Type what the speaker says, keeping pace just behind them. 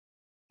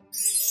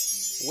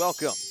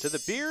Welcome to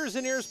the Beers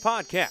and Ears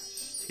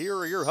podcast. Here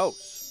are your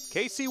hosts,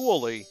 Casey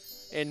Woolley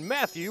and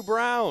Matthew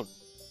Brown.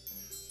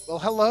 Well,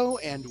 hello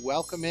and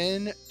welcome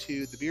in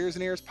to the Beers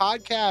and Ears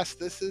podcast.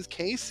 This is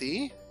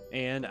Casey.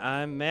 And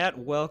I'm Matt.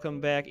 Welcome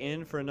back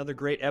in for another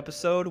great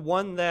episode.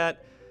 One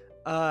that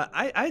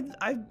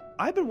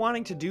I've been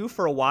wanting to do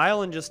for a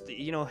while and just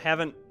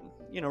haven't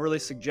really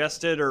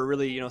suggested or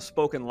really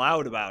spoken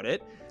loud about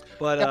it.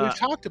 But Yeah, we've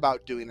talked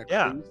about doing a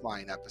yeah. cruise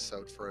line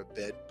episode for a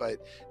bit,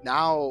 but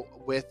now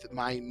with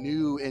my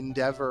new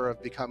endeavor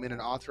of becoming an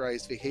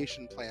authorized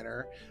vacation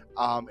planner,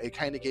 it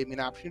kind of gave me an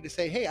opportunity to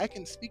say, hey, I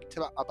can speak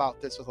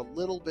about this with a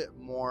little bit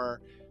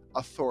more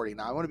authority.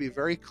 Now, I want to be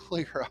very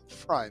clear up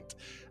front.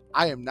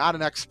 I am not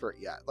an expert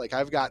yet. Like,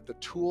 I've got the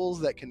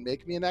tools that can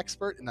make me an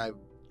expert, and I've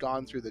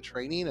gone through the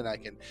training and I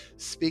can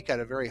speak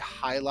at a very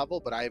high level,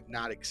 but I have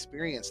not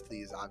experienced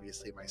these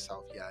obviously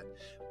myself yet.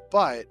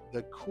 But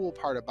the cool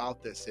part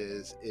about this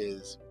is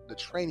the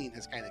training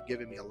has kind of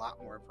given me a lot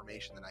more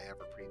information than I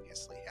ever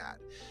previously had.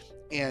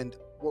 And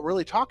what we're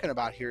really talking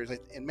about here is,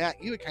 and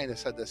Matt, you had kind of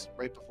said this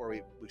right before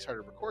we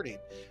started recording,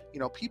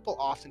 people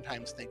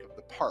oftentimes think of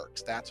the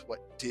parks. That's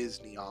what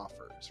Disney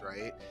offers,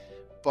 right?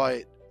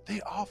 But they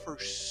offer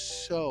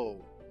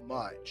so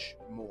much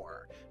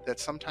more that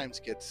sometimes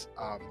gets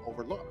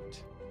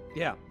overlooked.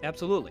 Yeah,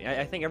 absolutely.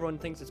 I think everyone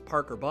thinks it's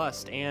park or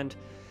bust. And,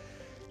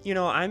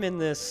 I'm in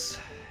this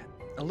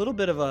a little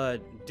bit of a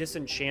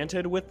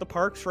disenchanted with the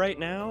parks right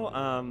now.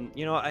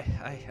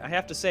 I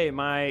have to say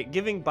my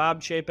giving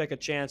Bob Chapek a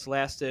chance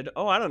lasted,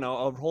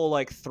 a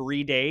whole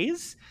 3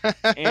 days.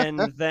 And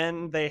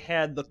then they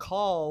had the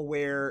call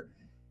where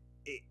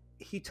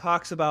he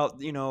talks about,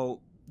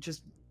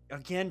 just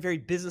again, very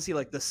businessy,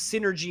 like the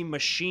synergy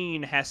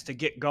machine has to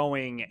get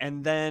going.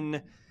 And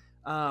then,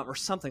 or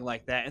something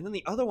like that. And then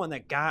the other one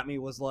that got me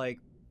was like,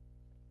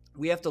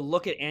 we have to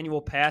look at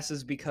annual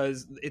passes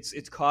because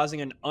it's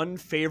causing an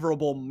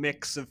unfavorable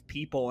mix of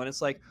people. And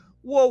it's like,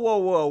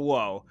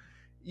 whoa.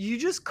 You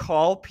just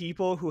call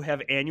people who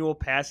have annual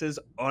passes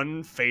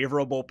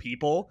unfavorable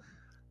people?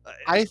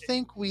 I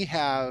think we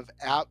have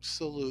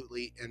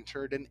absolutely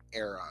entered an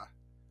era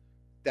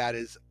that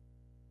is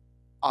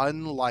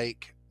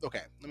unlike,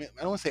 I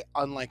don't want to say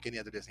unlike any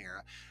other Disney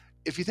era.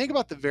 If you think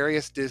about the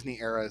various Disney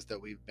eras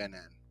that we've been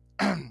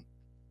in,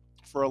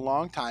 for a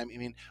long time,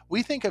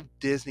 we think of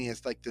Disney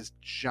as like this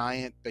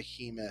giant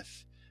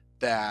behemoth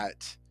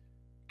that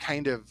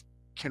kind of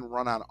can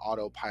run on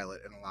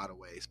autopilot in a lot of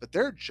ways, but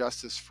they're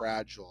just as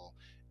fragile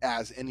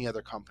as any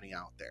other company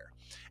out there.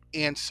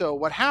 And so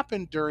what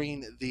happened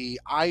during the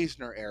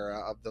Eisner era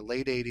of the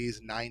late 80s,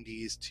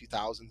 90s,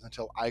 2000s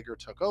until Iger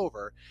took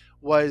over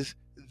was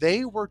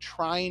they were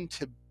trying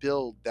to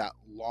build that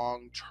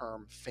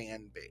long-term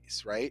fan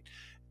base, right?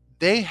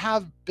 They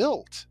have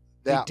built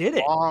that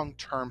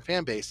long-term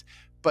fan base.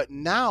 But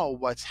now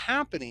what's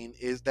happening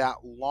is that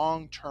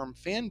long-term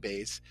fan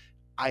base,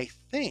 I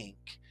think,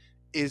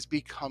 is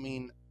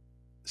becoming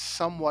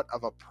somewhat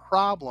of a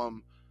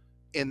problem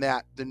in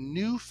that the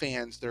new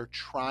fans they're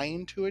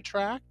trying to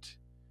attract,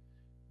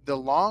 the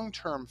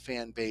long-term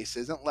fan base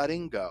isn't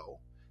letting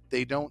go.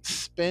 They don't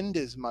spend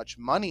as much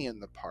money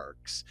in the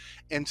parks.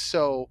 And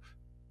so,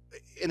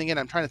 and again,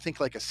 I'm trying to think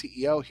like a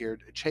CEO here,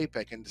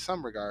 Chapek, in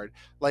some regard,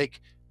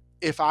 like,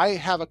 if I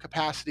have a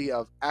capacity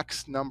of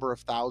X number of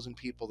thousand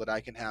people that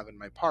I can have in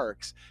my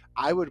parks,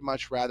 I would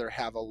much rather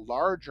have a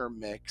larger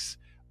mix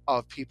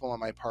of people in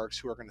my parks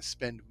who are going to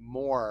spend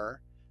more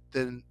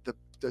than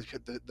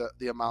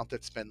the amount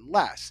that spend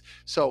less.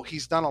 So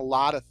he's done a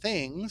lot of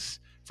things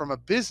from a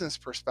business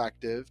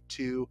perspective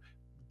to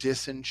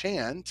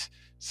disenchant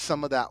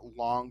some of that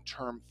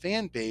long-term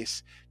fan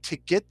base to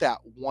get that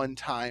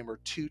one-time or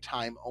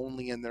two-time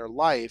only in their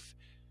life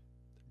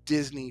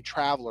Disney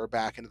traveler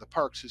back into the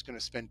parks who's going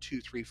to spend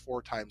 2, 3,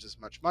 4 times as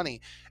much money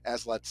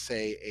as, let's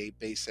say, a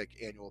basic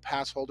annual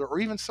pass holder, or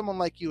even someone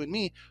like you and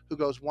me who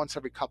goes once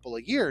every couple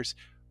of years.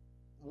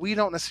 We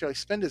don't necessarily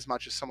spend as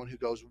much as someone who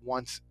goes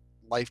once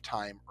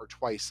lifetime or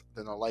twice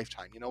in a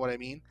lifetime. You know what I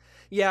mean?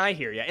 Yeah, I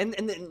hear you. And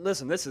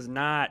listen, this is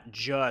not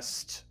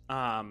just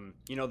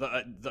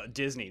the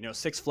Disney.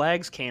 Six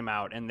Flags came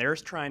out and they're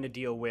trying to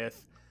deal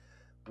with,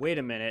 wait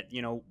a minute,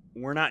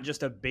 we're not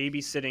just a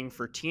babysitting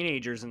for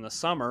teenagers in the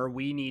summer.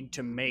 We need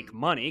to make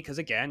money because,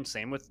 again,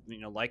 same with,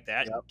 like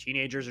that. Yep.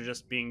 Teenagers are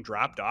just being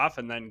dropped off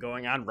and then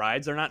going on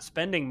rides. They're not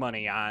spending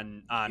money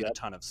on Yep. a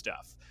ton of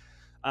stuff.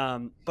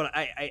 But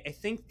I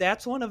think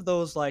that's one of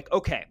those like,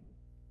 okay,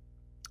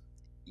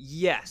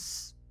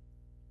 yes,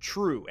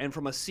 true. And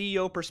from a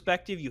CEO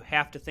perspective, you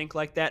have to think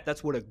like that.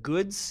 That's what a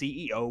good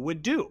CEO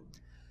would do.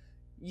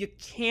 You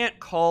can't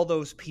call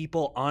those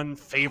people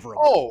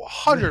unfavorable. Oh,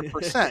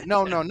 100%.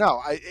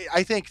 No.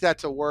 I think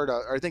that's a word,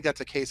 or I think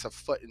that's a case of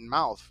foot and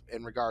mouth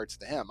in regards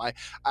to him.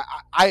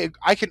 I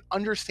can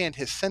understand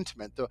his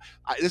sentiment, though.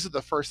 This is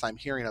the first time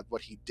hearing of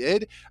what he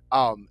did.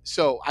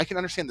 So I can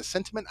understand the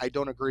sentiment. I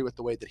don't agree with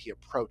the way that he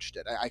approached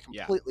it. I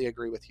completely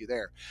agree with you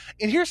there.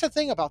 And here's the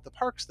thing about the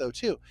parks, though,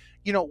 too.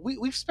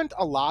 We've spent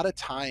a lot of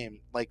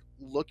time like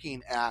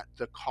looking at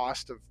the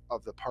cost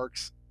of the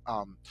parks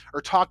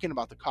or talking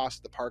about the cost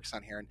of the parks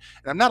on here, and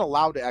I'm not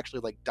allowed to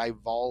actually like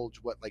divulge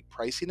what like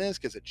pricing is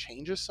because it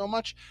changes so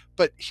much.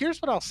 But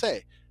here's what I'll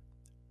say: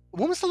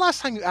 when was the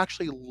last time you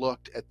actually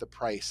looked at the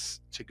price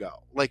to go,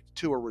 like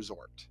to a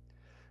resort?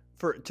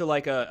 To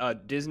like a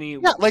Disney.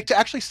 Yeah, like to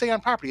actually stay on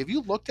property. Have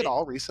you looked at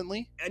all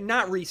recently?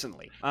 Not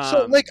recently.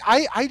 So like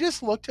I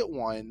just looked at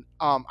one.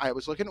 I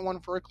was looking at one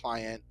for a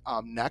client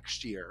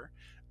next year,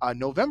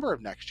 November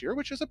of next year,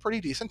 which is a pretty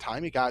decent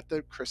time. You got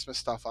the Christmas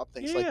stuff up,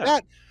 things like Yeah.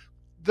 that.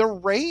 The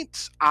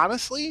rates,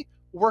 honestly,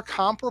 were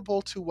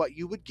comparable to what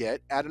you would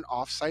get at an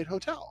offsite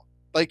hotel.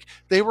 Like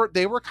they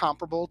were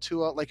comparable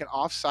to like an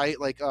offsite,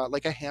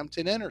 like a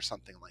Hampton Inn or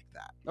something like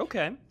that.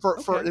 Okay. For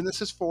Okay. and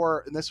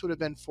this would have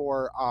been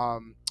for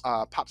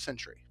Pop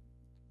Century.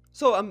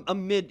 So a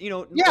mid,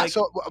 Yeah, like,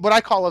 so what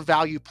I call a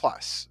value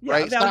plus, yeah,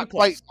 right? a It's value not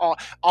quite plus.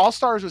 All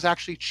Stars was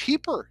actually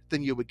cheaper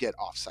than you would get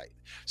offsite.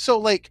 So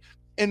like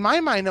in my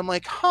mind, I'm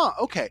like, huh,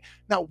 okay.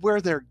 Now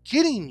where they're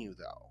getting you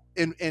though,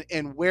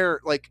 and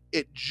where like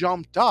it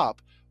jumped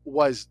up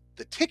was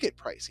the ticket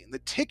pricing. The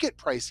ticket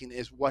pricing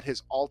is what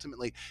has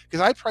ultimately,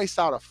 because I priced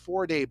out a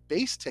 4-day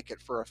base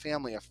ticket for a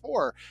family of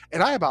 4,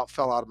 and I about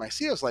fell out of my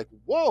seat. I was like,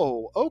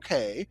 whoa,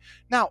 okay.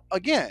 Now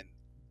again,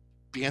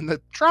 being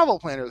the travel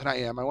planner that I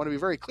am, I want to be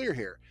very clear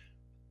here.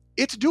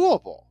 It's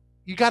doable.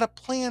 You got to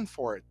plan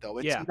for it though.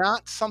 It's Yeah.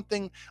 not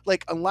something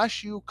like,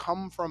 unless you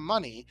come from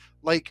money,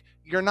 like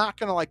you're not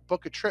going to like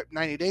book a trip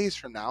 90 days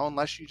from now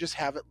unless you just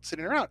have it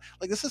sitting around.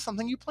 Like this is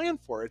something you plan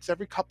for. It's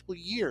every couple of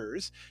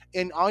years,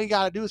 and all you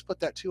got to do is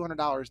put that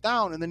 $200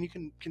 down, and then you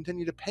can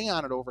continue to pay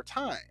on it over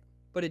time.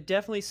 But it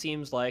definitely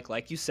seems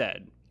like you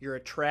said, you're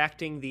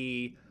attracting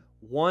the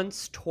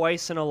once,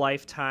 twice in a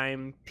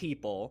lifetime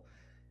people.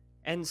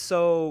 And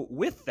so,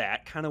 with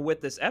that, kind of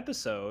with this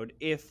episode,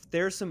 if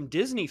there's some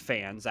Disney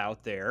fans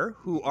out there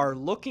who are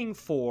looking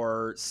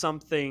for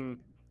something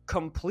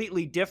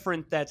completely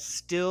different that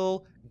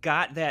still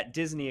got that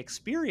Disney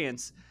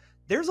experience,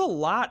 there's a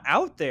lot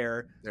out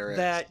there There is.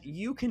 that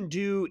you can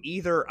do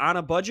either on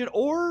a budget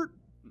or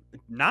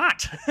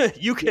not.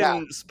 You can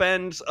Yeah.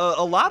 spend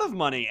a lot of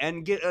money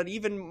and get an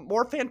even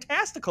more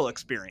fantastical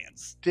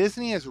experience.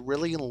 Disney has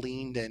really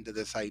leaned into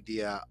this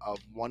idea of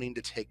wanting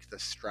to take the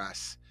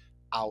stress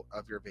out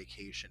of your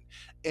vacation.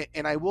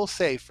 And I will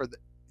say,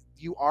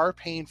 you are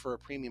paying for a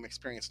premium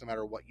experience no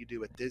matter what you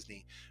do at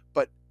Disney.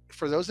 But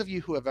for those of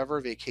you who have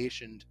ever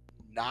vacationed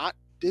not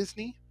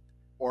Disney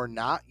or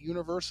not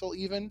Universal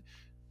even,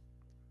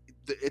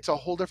 it's a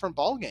whole different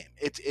ballgame.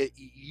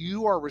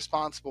 You are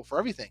responsible for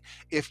everything.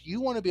 If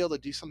you want to be able to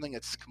do something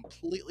that's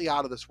completely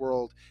out of this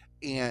world,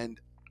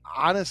 and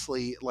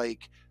honestly,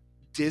 like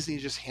Disney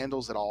just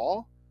handles it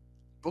all,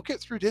 book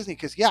it through Disney,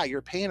 because yeah,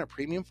 you're paying a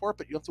premium for it,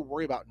 but you don't have to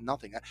worry about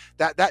nothing.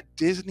 That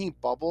Disney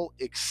bubble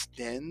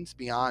extends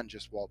beyond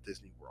just Walt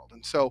Disney World.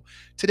 And so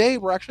today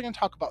we're actually going to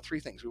talk about 3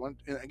 things. We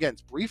want, again,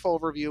 it's brief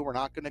overview. We're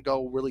not going to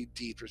go really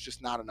deep. There's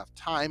just not enough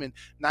time, and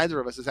neither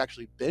of us has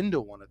actually been to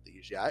one of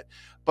these yet.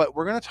 But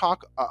we're going to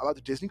talk about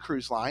the Disney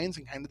Cruise Lines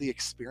and kind of the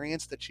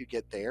experience that you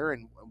get there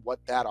and what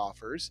that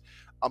offers.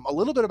 A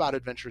little bit about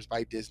Adventures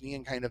by Disney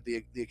and kind of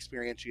the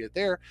experience you get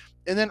there,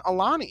 and then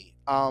Aulani,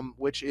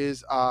 which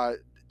is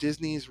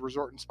Disney's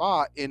resort and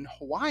spa in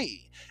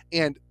Hawaii,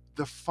 and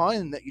the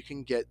fun that you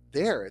can get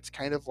there. It's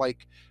kind of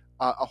like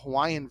a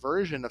Hawaiian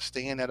version of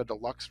staying at a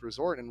deluxe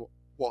resort in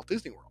Walt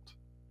Disney World.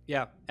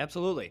 Yeah,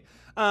 absolutely.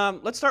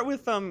 Let's start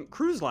with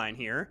cruise line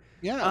here.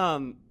 Yeah.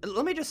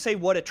 Let me just say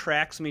what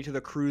attracts me to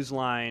the cruise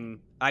line.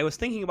 I was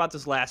thinking about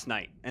this last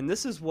night, and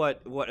this is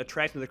what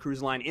attracts me to the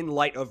cruise line in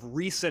light of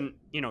recent,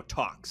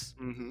 talks.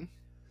 Mm-hmm.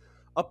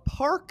 A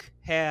park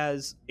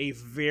has a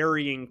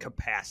varying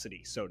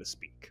capacity, so to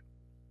speak.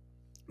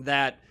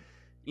 That,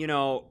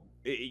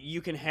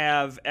 you can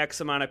have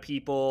X amount of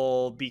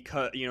people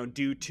because,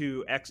 due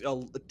to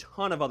a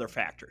ton of other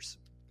factors.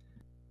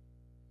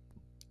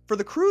 For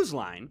the cruise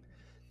line,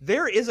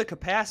 there is a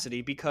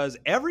capacity because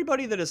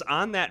everybody that is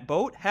on that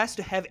boat has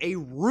to have a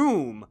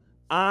room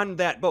on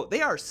that boat.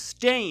 They are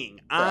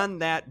staying on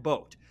that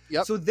boat.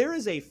 Yep. So there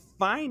is a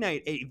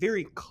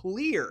very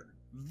clear,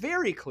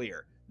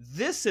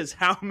 this is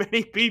how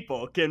many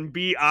people can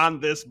be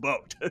on this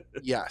boat.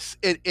 Yes.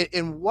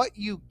 And what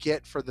you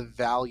get for the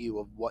value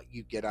of what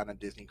you get on a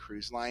Disney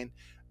cruise line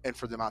and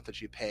for the amount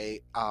that you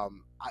pay,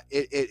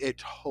 it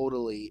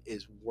totally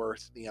is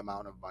worth the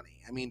amount of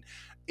money. I mean,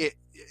 it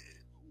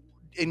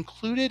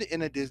included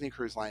in a Disney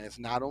cruise line is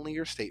not only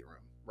your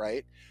stateroom,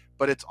 right?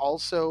 But it's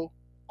also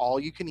all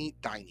you can eat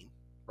dining,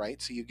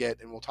 right? So you get,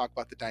 and we'll talk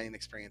about the dining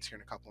experience here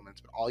in a couple of minutes,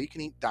 but all you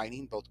can eat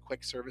dining, both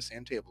quick service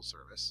and table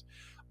service.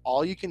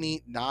 All you can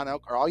eat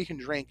all you can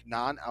drink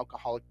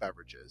non-alcoholic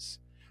beverages.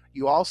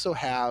 You also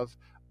have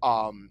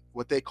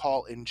what they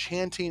call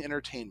enchanting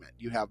entertainment.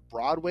 You have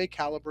Broadway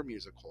caliber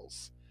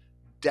musicals,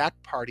 deck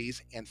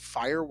parties, and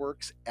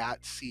fireworks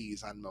at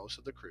seas on most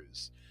of the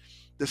cruise.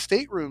 The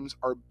staterooms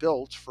are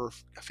built for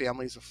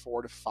families of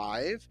 4 to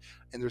 5,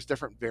 and there's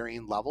different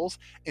varying levels.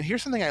 And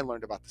here's something I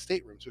learned about the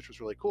staterooms, which was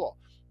really cool.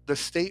 The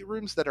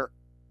staterooms that are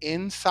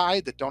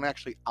inside, that don't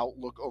actually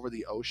outlook over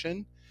the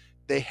ocean,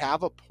 they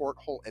have a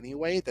porthole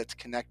anyway that's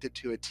connected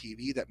to a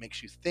TV that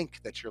makes you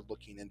think that you're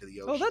looking into the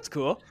ocean. Oh, that's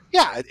cool.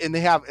 Yeah, and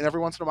every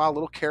once in a while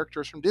little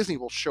characters from Disney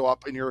will show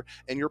up in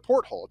your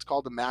porthole. It's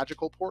called the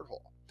magical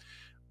porthole.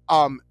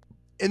 And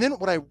then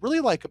what I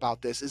really like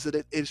about this is that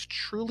it is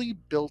truly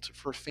built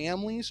for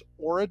families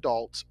or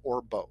adults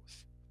or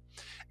both.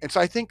 And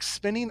so I think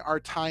spending our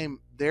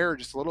time there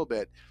just a little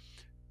bit,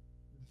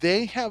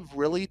 they have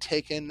really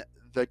taken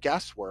the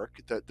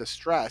guesswork, the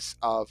stress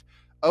of,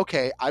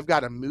 okay, I've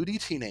got a moody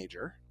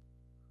teenager,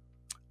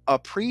 a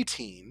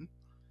preteen,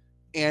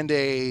 and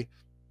a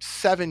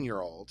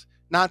 7-year-old,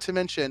 not to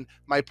mention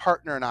my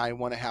partner and I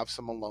want to have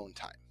some alone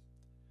time.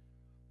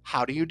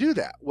 How do you do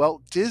that?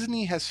 Well,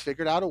 Disney has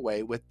figured out a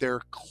way with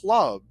their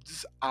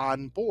clubs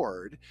on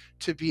board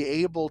to be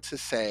able to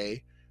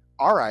say,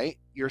 all right,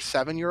 your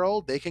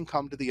 7-year-old, they can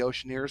come to the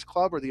Oceaneers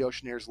Club or the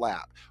Oceaneers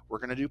Lab. We're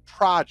going to do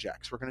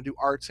projects. We're going to do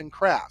arts and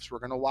crafts. We're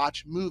going to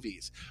watch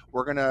movies.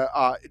 We're going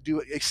to do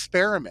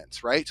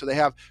experiments, right? So they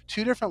have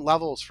 2 different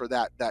levels for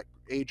that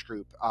age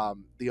group,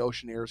 the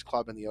Oceaneers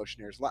Club and the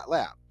Oceaneers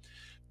Lab.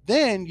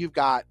 Then you've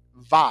got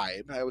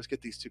Vibe. I always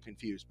get these 2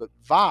 confused, but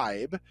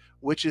Vibe,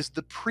 which is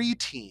the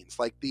preteens,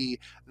 like the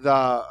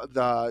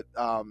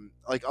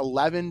like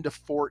 11 to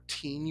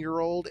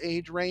 14-year-old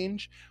age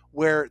range,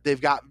 where they've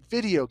got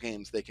video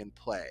games they can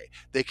play.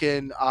 They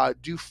can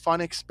do fun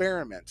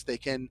experiments. They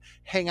can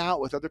hang out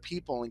with other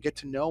people and get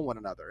to know one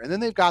another. And then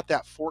they've got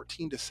that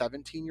 14 to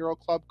 17-year-old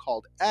club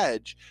called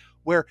Edge,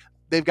 where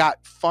they've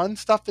got fun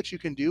stuff that you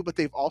can do, but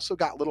they've also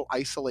got little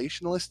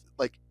isolationist,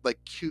 like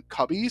cute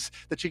cubbies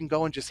that you can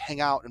go and just hang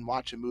out and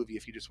watch a movie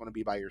if you just want to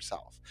be by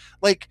yourself.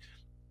 Like,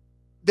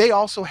 they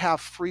also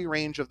have free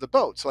range of the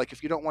boat. So like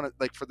if you don't want to,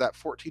 like for that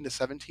 14 to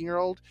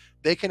 17-year-old,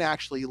 they can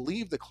actually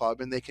leave the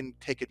club and they can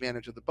take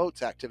advantage of the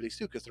boat's activities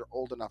too, because they're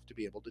old enough to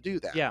be able to do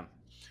that. Yeah.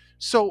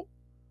 So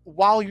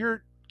while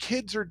your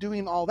kids are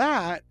doing all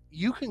that,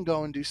 you can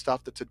go and do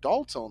stuff that's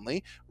adults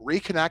only,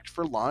 reconnect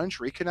for lunch,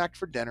 reconnect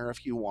for dinner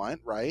if you want,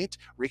 right?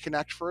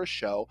 Reconnect for a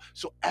show.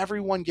 So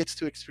everyone gets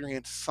to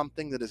experience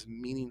something that is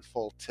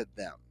meaningful to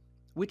them.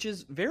 Which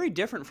is very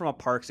different from a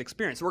parks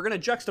experience. We're going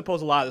to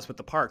juxtapose a lot of this with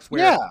the parks,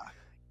 where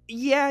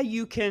yeah,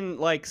 you can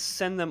like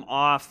send them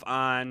off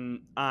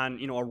on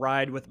a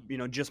ride with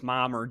just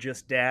mom or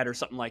just dad or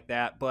something like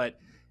that, but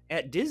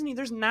at Disney,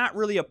 there's not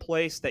really a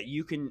place that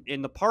you can,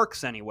 in the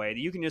parks anyway, that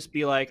you can just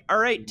be like, all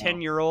right,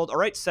 10-year-old, all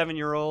right,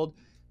 7-year-old,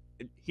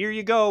 here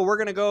you go. We're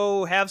going to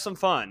go have some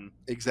fun.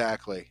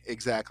 Exactly.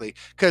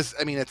 Because,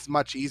 I mean, it's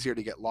much easier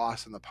to get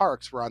lost in the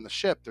parks. Where on the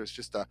ship, there's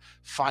just a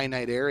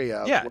finite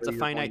area. Yeah, it's a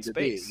finite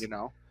space.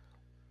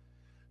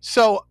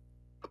 So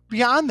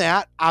beyond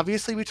that,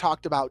 obviously, we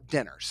talked about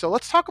dinner. So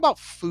let's talk about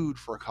food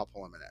for a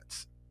couple of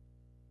minutes.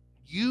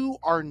 You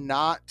are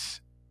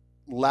not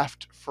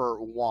left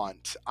for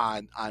want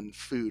on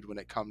food when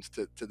it comes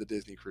to the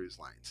Disney cruise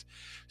lines.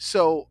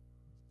 So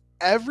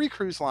every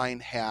cruise line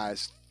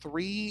has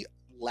 3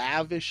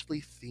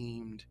 lavishly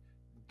themed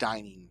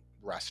dining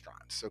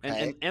restaurants. Okay,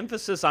 and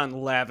emphasis on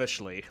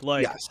lavishly,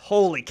 like yes.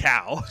 Holy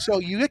cow. So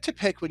you get to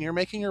pick, when you're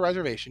making your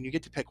reservation, you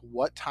get to pick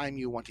what time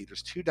you want to eat.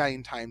 There's 2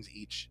 dining times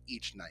each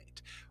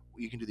night.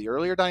 You can do the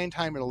earlier dining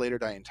time and a later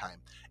dining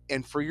time.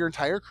 And for your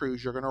entire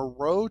cruise, you're going to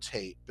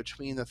rotate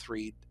between the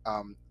three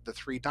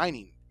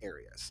dining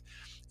areas,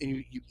 and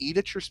you eat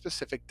at your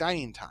specific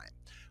dining time.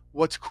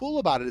 What's cool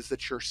about it is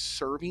that your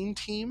serving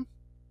team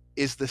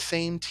is the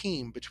same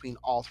team between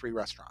all 3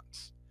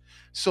 restaurants.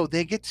 So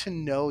they get to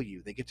know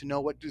you. They get to know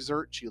what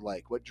desserts you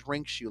like, what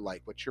drinks you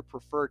like, what your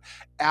preferred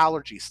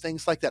allergies,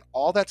 things like that.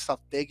 All that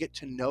stuff, they get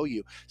to know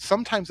you.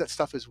 Sometimes that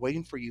stuff is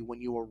waiting for you when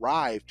you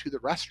arrive to the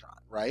restaurant,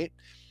 right?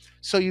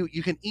 So you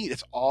can eat.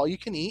 It's all you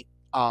can eat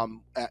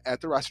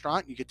at the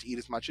restaurant. You get to eat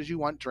as much as you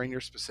want during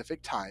your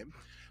specific time.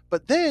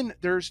 But then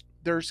there's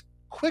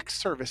quick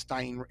service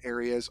dining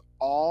areas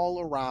all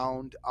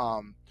around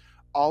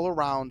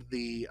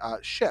the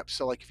ship.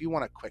 So like if you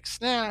want a quick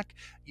snack,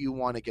 you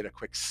want to get a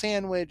quick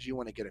sandwich, you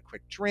want to get a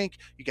quick drink,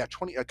 you got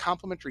a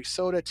complimentary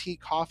soda, tea,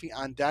 coffee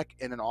on deck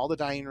and in all the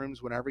dining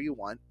rooms whenever you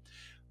want.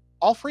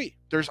 All free.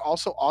 There's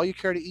also all you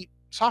care to eat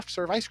soft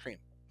serve ice cream.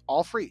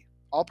 All free.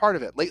 All part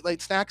of it.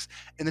 Late snacks.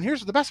 And then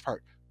here's the best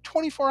part.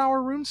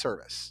 24-hour room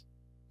service.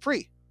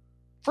 Free.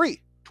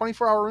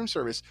 24-hour room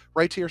service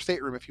right to your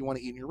stateroom if you want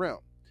to eat in your room.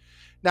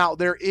 Now,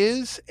 there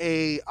is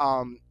a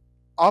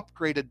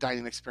upgraded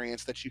dining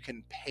experience that you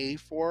can pay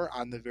for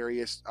on the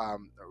various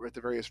at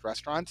the various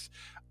restaurants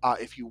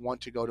if you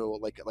want to go to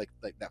like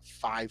that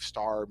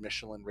 5-star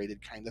Michelin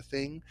rated kind of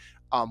thing,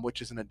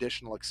 which is an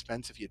additional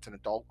expense if it's an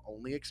adult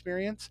only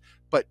experience.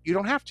 But you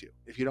don't have to.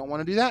 If you don't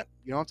want to do that,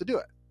 you don't have to do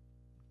it.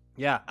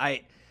 Yeah,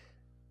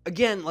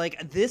 again,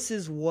 like this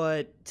is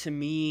what, to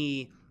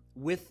me,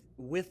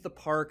 with the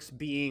parks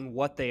being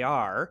what they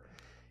are,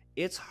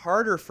 it's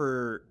harder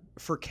for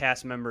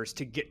cast members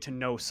to get to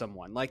know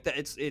someone like that.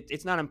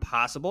 It's not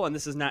impossible, and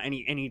this is not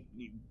any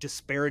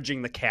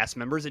disparaging the cast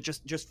members. It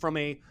just from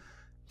a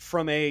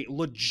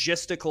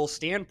logistical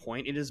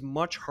standpoint, it is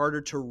much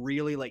harder to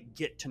really like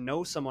get to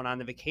know someone on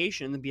the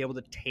vacation and be able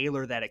to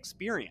tailor that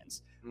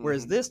experience. Mm-hmm.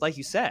 Whereas this, like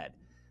you said,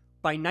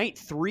 by night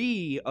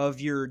 3 of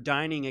your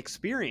dining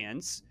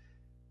experience,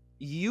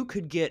 you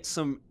could get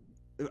some.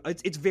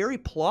 It's very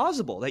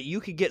plausible that you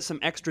could get some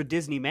extra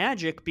Disney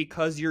magic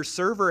because your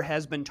server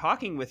has been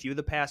talking with you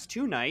the past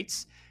 2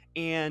 nights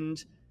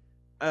and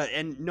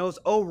knows,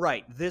 oh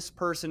right, this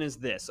person is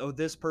this, oh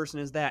this person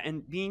is that,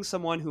 and being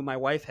someone who my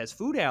wife has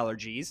food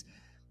allergies,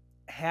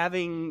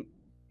 having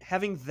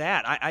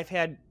that, I've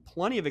had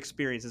plenty of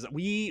experiences.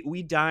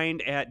 We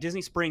dined at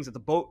Disney Springs at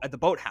the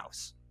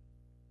boathouse,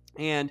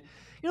 and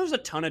there's a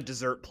ton of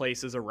dessert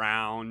places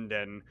around,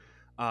 and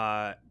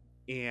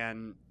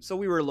so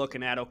we were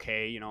looking at,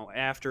 okay,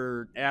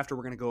 after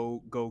we're gonna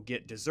go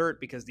get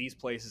dessert because these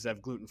places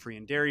have gluten-free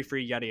and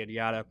dairy-free, yada yada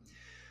yada.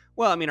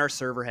 Well, I mean, our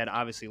server had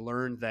obviously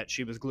learned that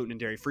she was gluten and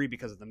dairy free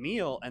because of the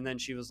meal, and then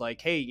she was like,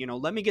 hey,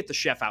 let me get the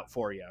chef out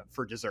for you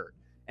for dessert.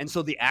 And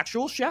so the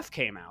actual chef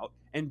came out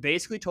and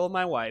basically told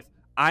my wife,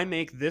 I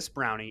make this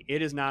brownie,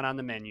 it is not on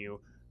the menu,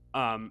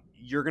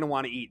 you're going to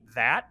want to eat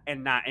that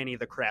and not any of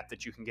the crap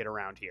that you can get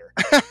around here.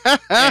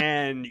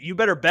 And you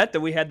better bet that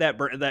we had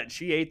that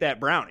she ate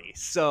that brownie.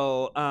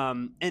 So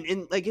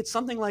and like, it's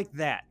something like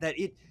that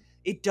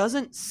it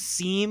doesn't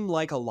seem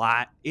like a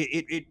lot.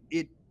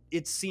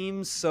 It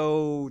seems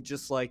so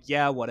just like,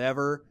 yeah,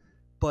 whatever,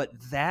 but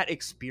that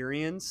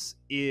experience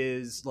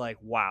is like,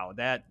 wow,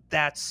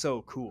 that's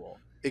so cool.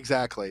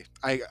 Exactly.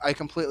 I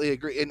completely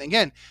agree. And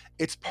again,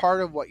 it's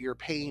part of what you're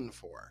paying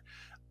for.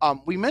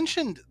 We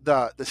mentioned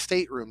the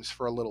staterooms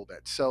for a little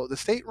bit. So the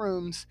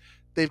staterooms,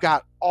 they've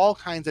got all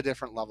kinds of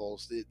different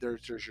levels.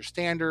 There's your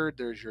standard,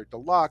 there's your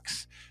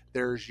deluxe,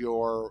 there's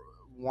your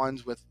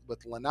ones with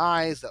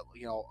lanais, that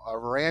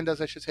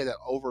verandas, I should say, that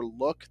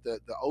overlook the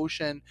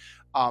ocean.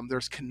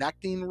 There's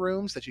connecting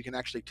rooms that you can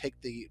actually take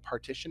the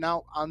partition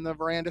out on the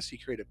veranda, so you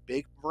create a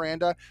big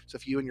veranda. So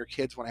if you and your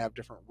kids want to have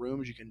different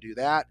rooms, you can do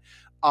that.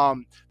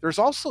 There's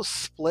also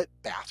split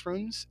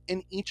bathrooms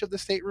in each of the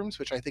staterooms,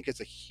 which I think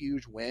is a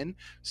huge win.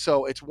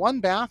 So it's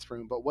one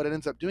bathroom, but what it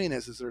ends up doing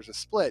is there's a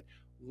split.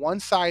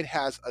 One side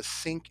has a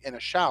sink and a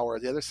shower.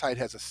 The other side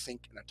has a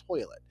sink and a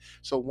toilet.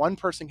 So one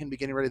person can be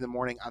getting ready in the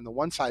morning on the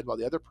one side while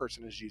the other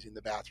person is using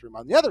the bathroom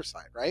on the other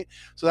side, right?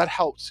 So that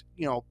helps,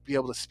 be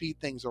able to speed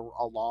things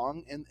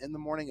along in the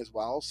morning as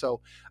well.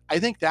 So I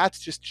think that's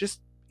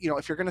just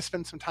if you're going to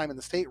spend some time in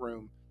the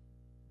stateroom,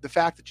 the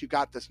fact that you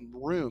got this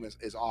room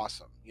is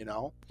awesome,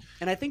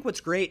 And I think what's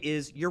great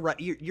is you're right.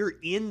 You're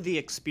in the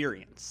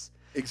experience.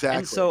 Exactly.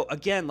 And so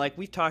again, like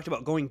we've talked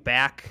about, going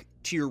back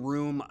to your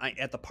room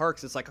at the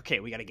parks, it's like, okay,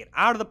 we got to get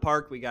out of the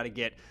park, we got to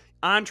get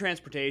on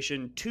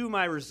transportation to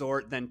my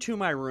resort, then to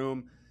my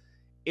room.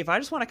 If I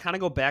just want to kind of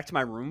go back to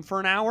my room for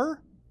an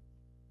hour,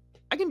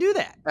 I can do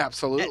that.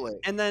 Absolutely.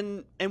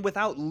 And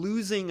without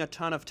losing a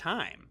ton of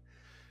time.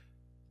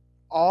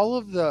 All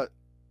of the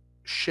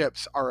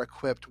ships are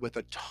equipped with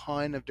a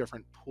ton of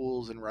different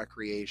pools and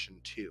recreation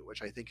too,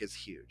 which I think is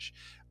huge.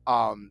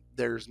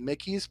 There's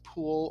Mickey's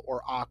Pool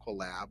or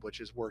Aqualab, which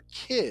is where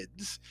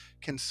kids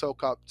can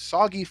soak up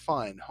soggy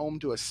fun, home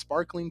to a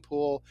sparkling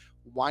pool,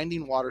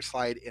 winding water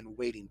slide, and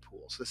wading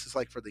pool. So this is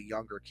like for the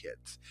younger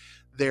kids.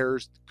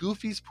 There's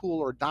Goofy's Pool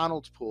or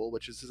Donald's Pool,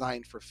 which is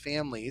designed for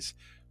families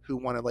who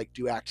want to like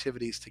do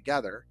activities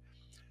together.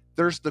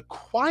 There's the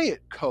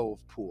Quiet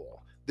Cove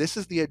Pool. This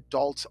is the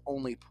adults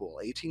only pool,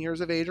 18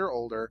 years of age or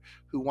older,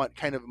 who want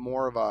kind of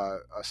more of a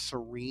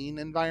serene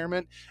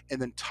environment.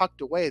 And then tucked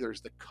away,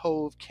 there's the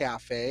Cove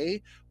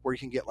Cafe, where you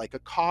can get like a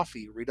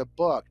coffee, read a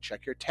book,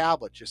 check your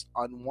tablet, just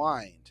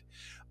unwind.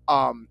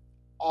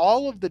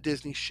 All of the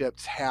Disney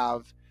ships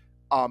have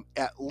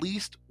at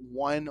least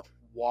one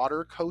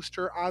water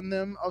coaster on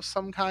them of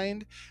some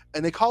kind,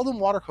 and they call them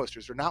water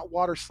coasters. They're not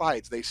water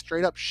slides. They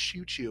straight up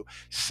shoot you.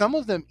 Some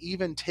of them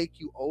even take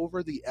you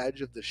over the edge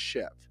of the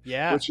ship,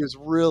 which is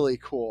really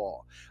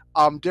cool.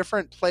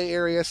 Different play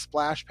areas,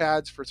 splash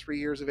pads for 3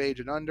 years of age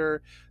and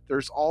under.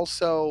 There's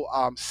also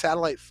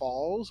Satellite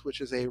Falls,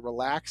 which is a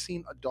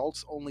relaxing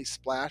adults only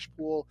splash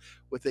pool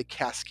with a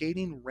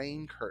cascading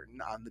rain curtain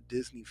on the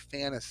Disney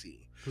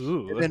Fantasy.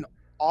 Ooh. And then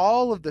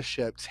all of the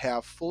ships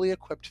have fully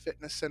equipped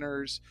fitness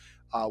centers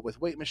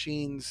with weight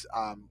machines,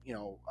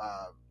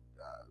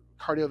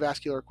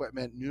 cardiovascular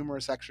equipment,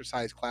 numerous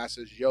exercise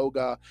classes,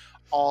 yoga,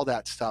 all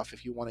that stuff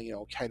if you want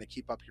to, kind of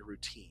keep up your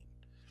routine.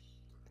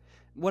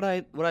 What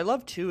I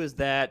love too is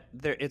that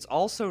it's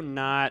also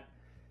not.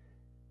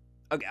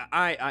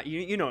 Okay,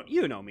 you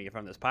know me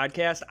from this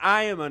podcast.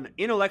 I am an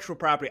intellectual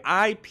property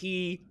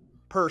IP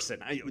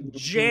person. I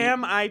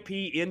jam IP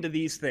into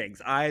these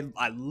things. I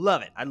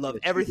love it. I love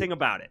everything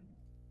about it.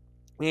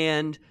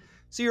 And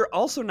so you're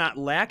also not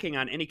lacking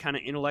on any kind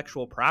of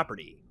intellectual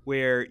property,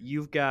 where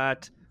you've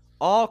got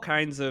all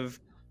kinds of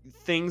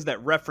things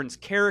that reference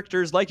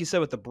characters, like you said,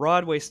 with the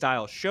Broadway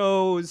style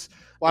shows.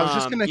 Well, I was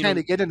just going to kind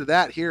of get into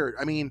that here.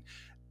 I mean,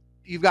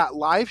 you've got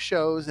live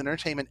shows and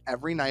entertainment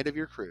every night of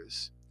your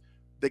cruise.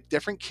 The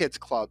different kids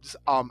clubs.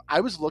 I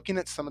was looking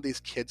at some of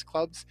these kids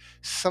clubs.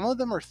 Some of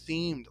them are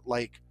themed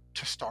like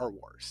to Star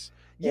Wars.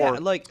 Yeah, or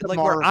like where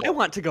Marvel. I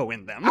want to go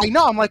in them. I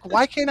know. I'm like,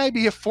 why can't I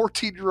be a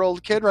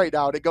 14-year-old kid right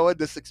now to go in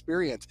this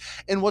experience?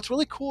 And what's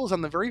really cool is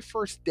on the very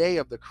first day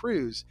of the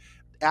cruise,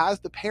 as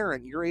the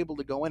parent, you're able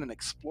to go in and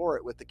explore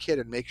it with the kid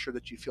and make sure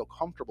that you feel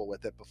comfortable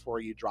with it before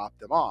you drop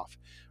them off,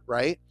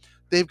 right?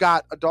 They've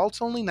got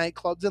adults only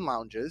nightclubs and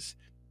lounges.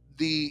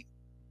 The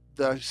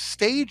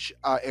stage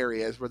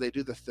areas where they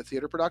do the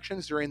theater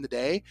productions during the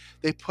day,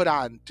 they put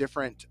on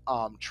different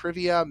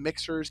trivia,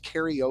 mixers,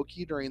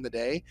 karaoke during the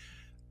day.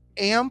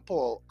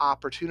 Ample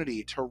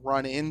opportunity to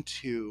run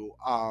into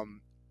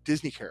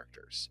Disney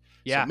characters. So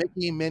Yeah.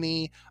 Mickey,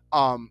 Minnie,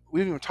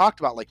 we even talked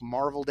about like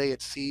Marvel Day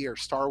at Sea or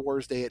Star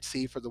Wars Day at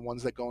Sea for the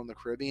ones that go in the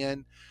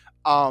Caribbean.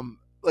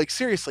 Like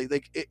seriously,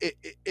 like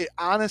it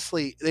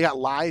honestly, they got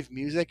live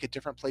music at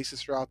different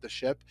places throughout the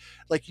ship.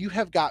 Like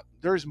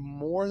there's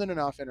more than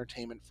enough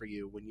entertainment for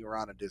you when you're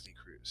on a Disney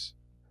cruise.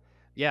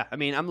 Yeah, I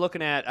mean, I looked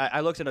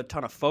at a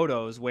ton of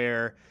photos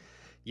where,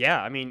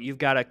 yeah, I mean, you've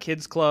got a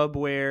kids club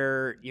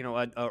where,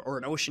 or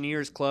an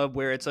Oceaneers club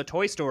where it's a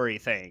Toy Story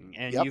thing,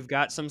 and Yep. you've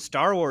got some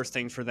Star Wars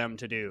things for them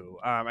to do.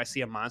 I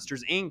see a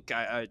Monsters Inc.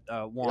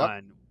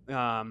 One.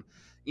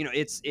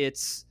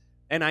 It's,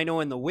 and I know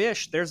in the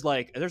Wish there's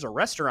a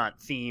restaurant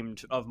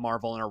themed of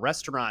Marvel and a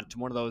restaurant,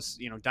 one of those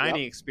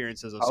dining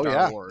experiences of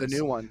Star Wars. The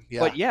new one. Yeah.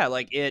 But yeah,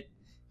 like it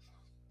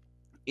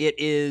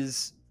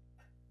is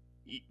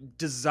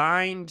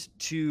designed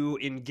to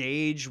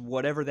engage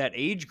whatever that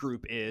age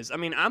group is. I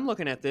mean, I'm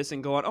looking at this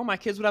and going, oh, my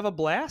kids would have a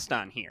blast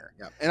on here.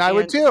 Yeah. And I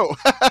would too.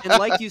 And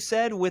like you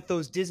said, with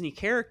those Disney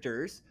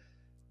characters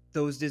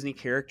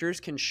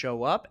can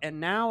show up,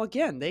 and now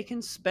again they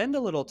can spend a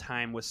little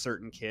time with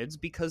certain kids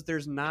because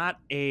there's not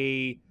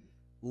a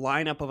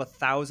lineup of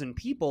 1,000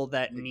 people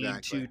that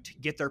need to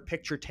get their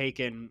picture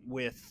taken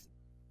with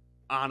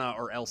Anna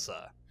or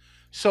Elsa.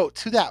 So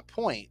to that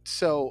point,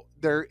 so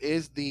there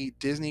is the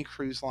Disney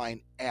Cruise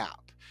Line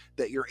app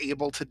that you're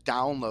able to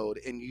download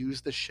and use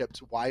the ship's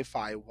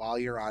Wi-Fi while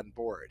you're on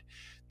board.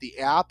 The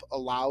app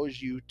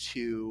allows you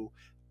to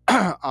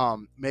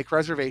make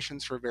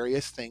reservations for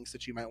various things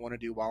that you might want to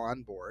do while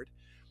on board.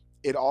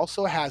 It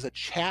also has a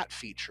chat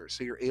feature,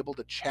 so you're able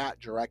to chat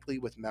directly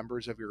with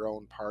members of your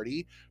own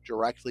party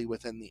directly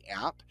within the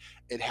app.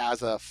 It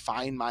has a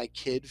Find My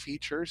Kid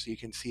feature, so you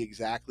can see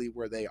exactly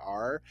where they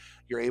are.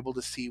 You're able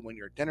to see when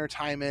your dinner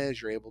time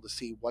is. You're able to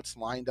see what's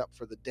lined up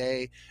for the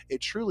day.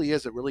 It truly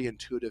is a really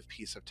intuitive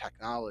piece of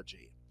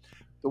technology.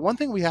 The one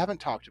thing we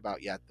haven't talked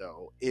about yet,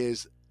 though,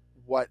 is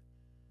what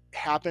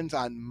happens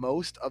on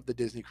most of the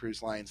Disney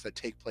cruise lines that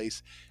take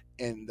place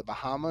in the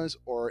Bahamas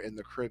or in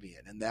the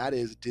Caribbean, and that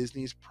is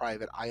Disney's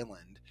private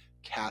island,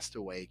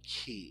 Castaway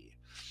Cay.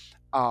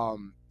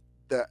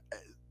 The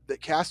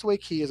Castaway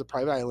Cay is a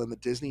private island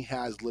that Disney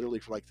has literally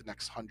for like the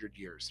next 100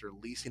 years. They're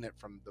leasing it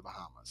from the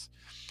Bahamas.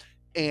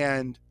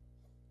 And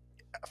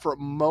for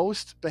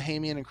most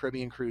Bahamian and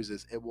Caribbean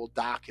cruises, it will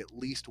dock at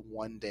least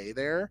one day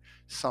there.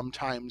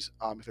 Sometimes,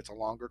 if it's a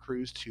longer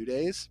cruise, 2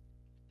 days.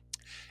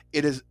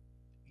 It is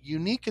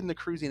unique in the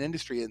cruising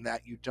industry in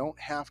that you don't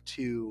have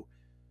to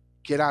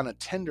get on a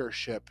tender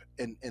ship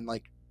and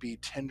like be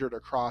tendered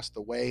across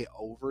the way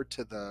over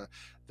to the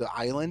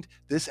island.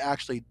 This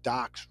actually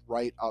docks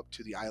right up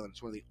to the island.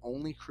 It's one of the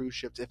only cruise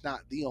ships, if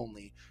not the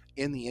only,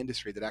 in the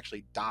industry that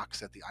actually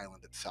docks at the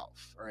island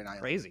itself, or an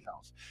island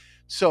itself.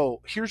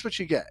 So here's what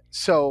you get.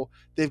 So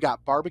they've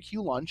got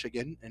barbecue lunch,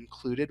 again,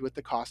 included with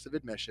the cost of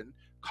admission,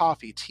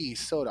 coffee, tea,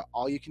 soda,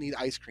 all you can eat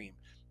ice cream,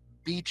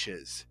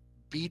 beaches,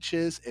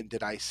 and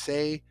did I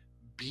say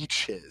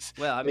beaches?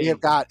 Well, I mean, they have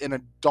got an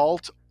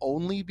adult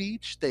only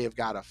beach. They have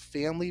got a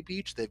family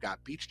beach. They've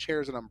got beach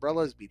chairs and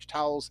umbrellas, beach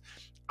towels,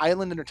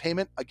 island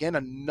entertainment. Again,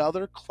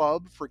 another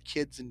club for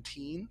kids and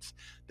teens.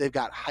 They've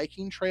got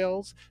hiking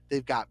trails.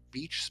 They've got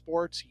beach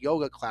sports,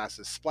 yoga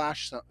classes,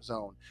 splash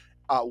zone,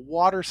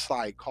 water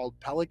slide called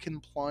Pelican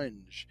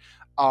Plunge.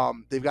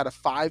 They've got a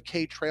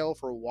 5K trail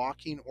for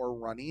walking or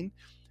running.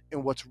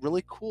 And what's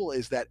really cool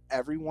is that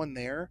everyone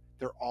there,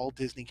 they're all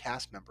Disney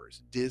cast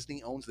members.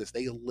 Disney owns this.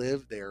 They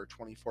live there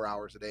 24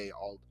 hours a day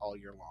all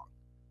year long.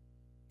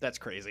 That's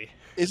crazy.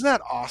 Isn't that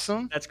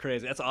awesome? That's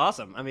crazy. That's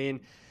awesome. I mean,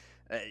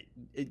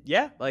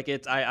 yeah, like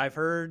I've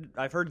heard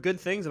good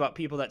things about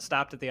people that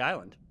stopped at the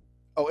island.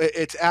 Oh,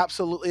 it's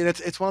absolutely, and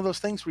it's one of those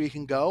things where you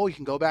can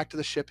go back to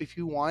the ship if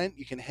you want.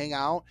 You can hang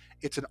out.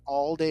 It's an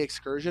all-day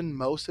excursion.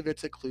 Most of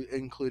it's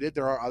included.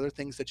 There are other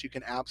things that you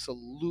can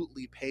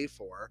absolutely pay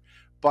for,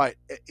 but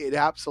it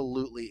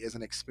absolutely is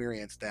an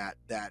experience that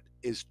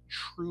is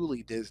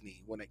truly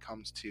Disney when it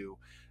comes to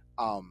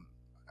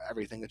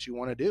everything that you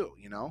want to do,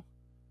 you know?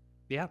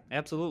 Yeah,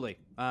 absolutely.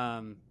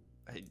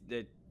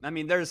 I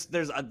mean, there's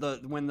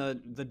when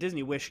the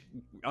Disney Wish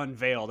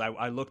unveiled,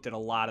 I looked at a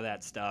lot of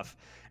that stuff,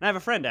 and I have a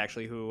friend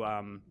actually who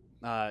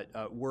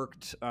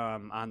worked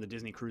on the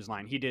Disney Cruise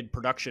Line. He did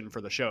production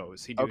for the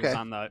shows. He was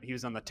on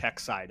the tech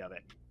side of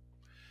it.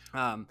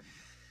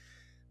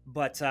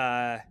 But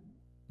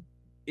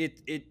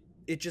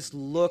it just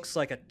looks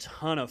like a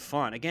ton of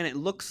fun. Again, it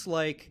looks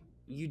like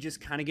you just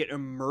kind of get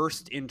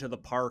immersed into the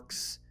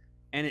parks,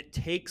 and it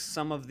takes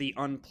some of the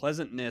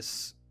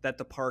unpleasantness that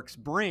the parks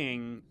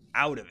bring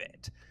out of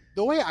it.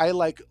 The way I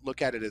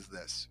look at it is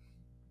this.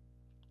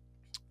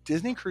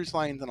 Disney Cruise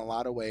Lines in a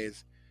lot of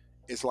ways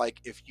is like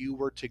if you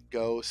were to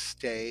go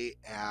stay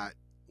at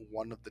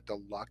one of the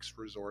deluxe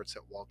resorts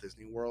at Walt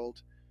Disney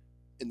World,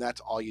 and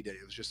that's all you did.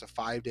 It was just a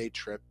 5-day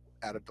trip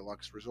at a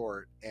deluxe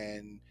resort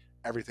and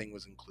everything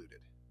was included.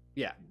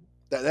 Yeah.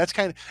 That's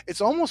kind of, it's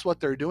almost what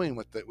they're doing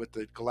with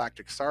the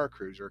Galactic Star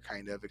Cruiser,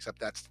 kind of, except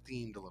that's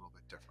themed a little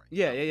bit different.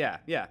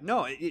 Yeah.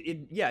 No,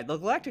 the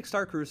Galactic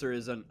Star Cruiser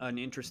is an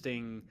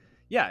interesting,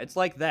 it's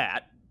like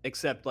that,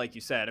 except like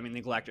you said, I mean,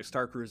 the Galactic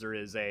Star Cruiser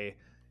is a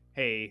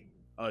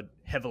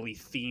heavily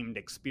themed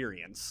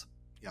experience.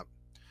 Yep.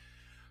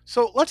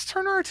 So let's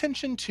turn our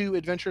attention to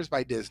Adventures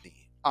by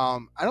Disney. I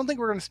don't think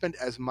we're going to spend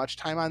as much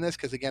time on this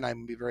because, again, I'm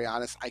going to be very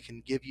honest. I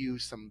can give you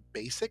some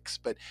basics,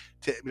 but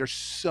there's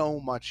so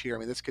much here. I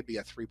mean, this could be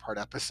a 3-part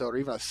episode or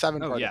even a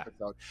 7-part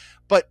episode.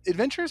 But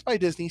Adventures by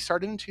Disney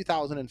started in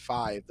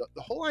 2005.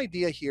 The whole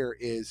idea here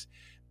is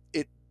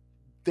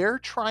they're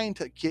trying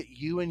to get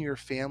you and your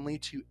family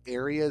to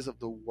areas of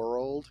the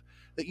world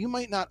that you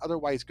might not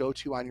otherwise go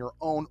to on your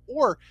own,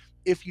 or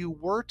if you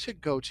were to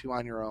go to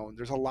on your own,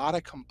 there's a lot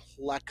of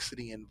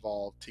complexity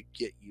involved to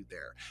get you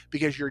there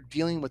because you're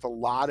dealing with a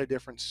lot of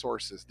different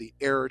sources, the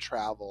air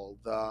travel,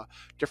 the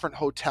different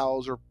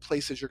hotels or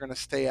places you're going to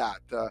stay at,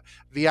 the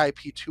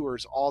VIP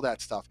tours, all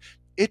that stuff.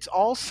 It's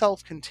all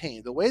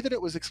self-contained. The way that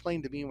it was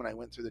explained to me when I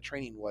went through the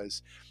training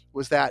was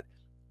that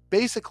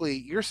basically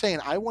you're saying,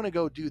 I want to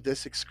go do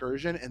this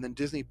excursion, and then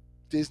Disney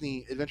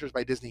Adventures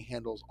by Disney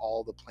handles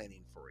all the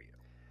planning for you.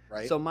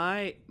 Right. So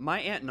my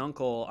aunt and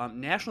uncle,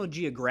 National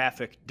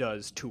Geographic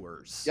does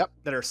tours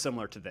that are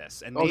similar to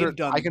this, and they've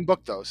done. I can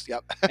book those.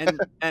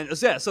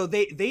 Yep. so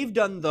they've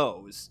done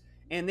those,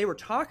 and they were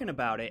talking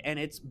about it, and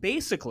it's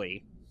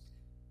basically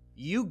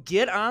you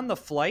get on the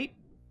flight,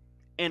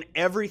 and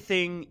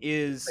everything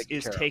is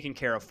taken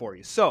care of for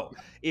you. So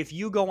if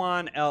you go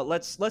on,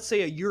 let's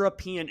say a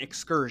European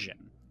excursion.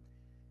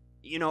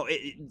 You know,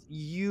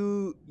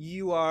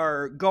 you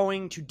are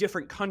going to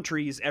different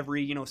countries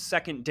every,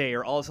 second day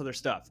or all this other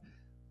stuff.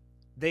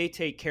 They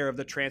take care of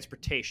the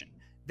transportation.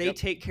 They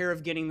take care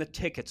of getting the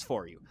tickets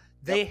for you.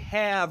 They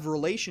have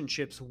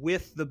relationships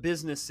with the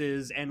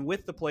businesses and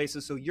with the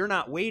places, so you're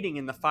not waiting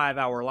in the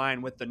 5-hour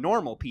line with the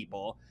normal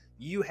people.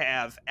 You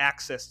have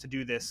access to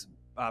do this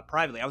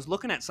privately. I was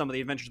looking at some of the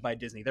Adventures by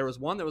Disney. There was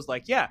one that was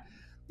like,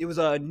 it was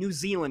New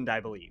Zealand, I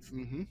believe,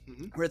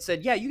 where it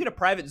said, you get a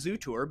private zoo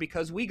tour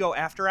because we go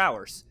after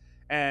hours.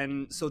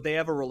 And so they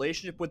have a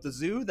relationship with the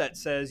zoo that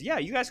says,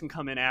 you guys can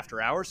come in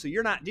after hours. So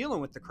you're not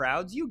dealing with the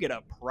crowds. You get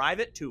a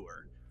private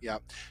tour. Yeah.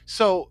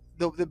 So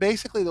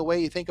basically the way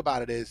you think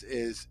about it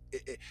is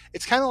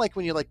it's kind of like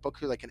when you book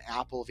through an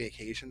Apple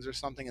Vacations or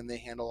something and they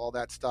handle all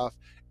that stuff.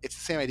 It's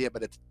the same idea,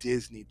 but it's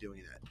Disney doing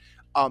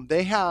it.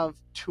 They have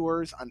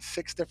tours on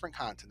 6 different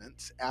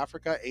continents: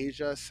 Africa,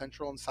 Asia,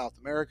 Central and South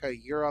America,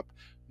 Europe,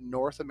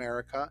 North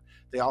America.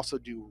 They also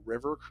do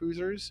river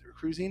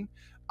cruising.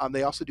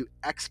 They also do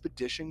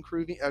expedition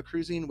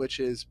cruising, which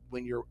is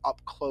when you're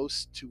up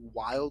close to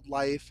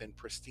wildlife and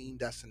pristine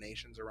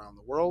destinations around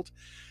the world.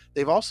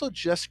 They've also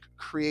just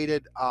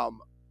created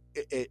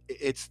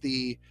it's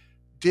the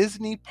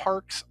Disney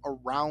Parks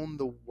Around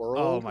the World.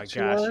 Oh my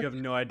gosh, you have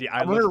no idea.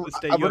 I looked at this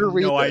day. You have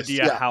no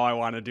idea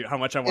how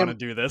much I want to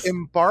do this.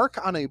 Embark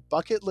on a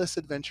bucket list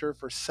adventure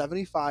for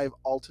 75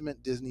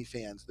 ultimate Disney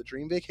fans. The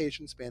Dream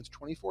Vacation spans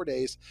 24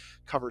 days,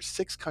 covers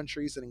 6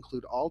 countries that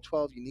include all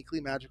 12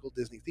 uniquely magical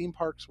Disney theme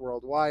parks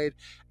worldwide,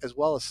 as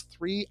well as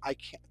 3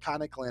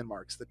 iconic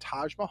landmarks: the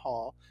Taj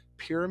Mahal,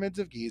 Pyramids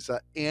of Giza,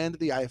 and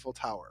the Eiffel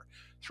Tower.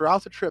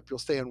 Throughout the trip, you'll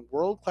stay in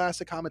world-class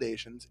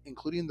accommodations,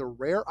 including the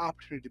rare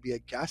opportunity to be a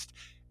guest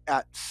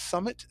at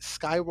Summit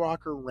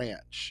Skywalker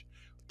Ranch.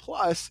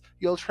 Plus,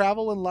 you'll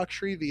travel in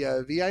luxury via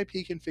a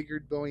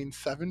VIP-configured Boeing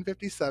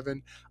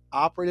 757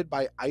 operated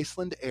by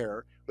Iceland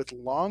Air with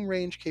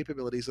long-range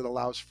capabilities that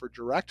allows for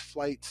direct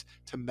flights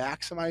to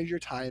maximize your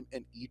time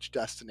in each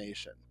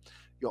destination.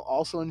 You'll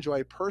also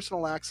enjoy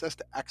personal access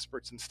to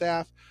experts and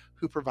staff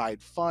who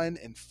provide fun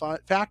and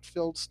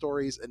fact-filled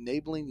stories,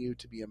 enabling you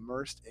to be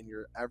immersed in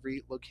your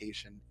every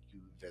location you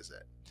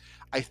visit.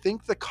 I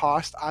think the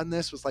cost on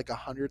this was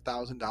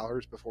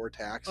 $100,000 before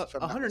tax.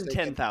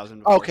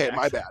 $110,000. Okay, tax.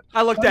 My bad.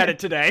 I looked at it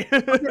today.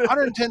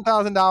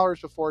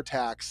 $110,000 before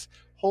tax.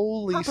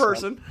 Holy per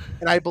person.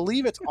 And I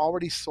believe it's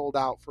already sold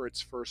out for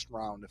its first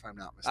round, if I'm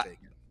not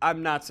mistaken.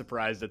 I'm not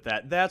surprised at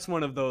that. That's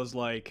one of those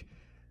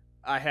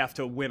I have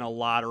to win a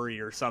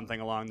lottery or something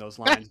along those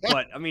lines.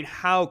 But I mean,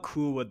 how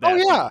cool would that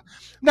be? Oh yeah.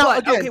 Now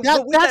again,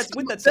 that's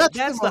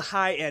the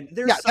high end.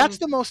 That's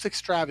the most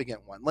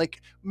extravagant one.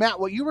 Matt,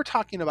 what you were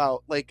talking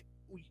about,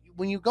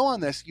 when you go on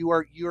this,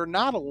 you're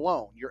not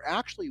alone. You're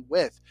actually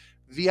with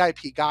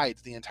VIP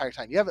guides the entire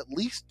time. You have at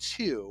least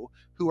 2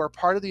 who are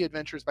part of the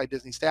Adventures by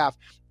Disney staff.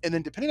 And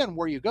then depending on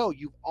where you go,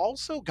 you've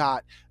also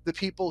got the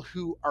people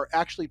who are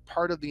actually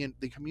part of the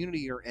community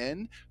you're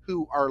in,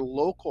 who are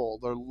local.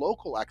 They're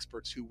local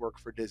experts who work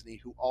for Disney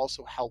who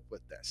also help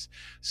with this.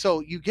 So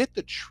you get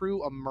the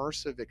true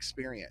immersive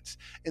experience.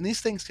 And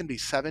these things can be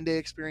 7-day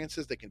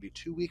experiences. They can be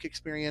 2-week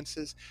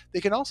experiences.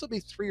 They can also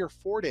be 3 or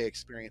 4-day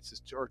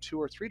experiences, or 2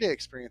 or 3-day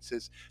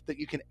experiences that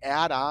you can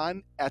add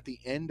on at the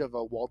end of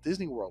a Walt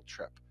Disney World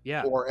trip,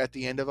 Yeah. or at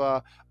the end of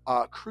a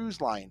cruise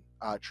line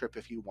trip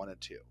if you wanted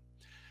to.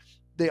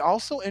 They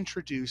also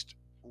introduced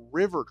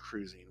river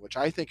cruising, which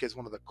I think is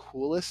one of the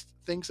coolest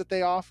things that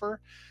they offer.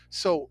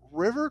 So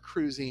river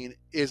cruising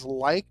is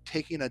like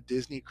taking a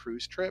Disney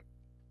cruise trip,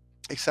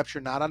 except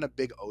you're not on a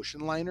big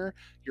ocean liner.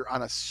 You're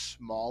on a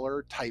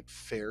smaller type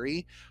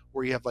ferry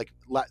where you have like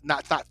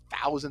not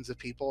thousands of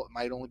people. It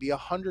might only be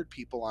 100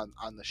 people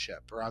on the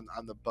ship or on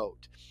the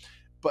boat.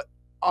 But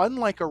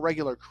unlike a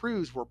regular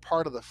cruise where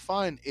part of the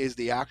fun is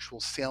the actual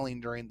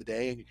sailing during the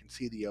day and you can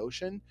see the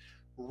ocean,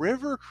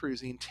 river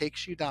cruising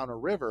takes you down a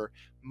river.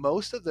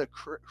 Most of the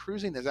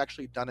cruising is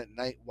actually done at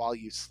night while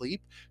you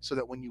sleep, so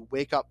that when you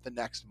wake up the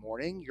next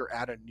morning, you're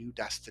at a new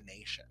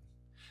destination.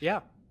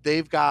 Yeah.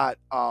 They've got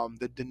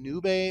the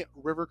Danube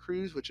River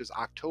Cruise, which is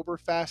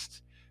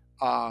Oktoberfest.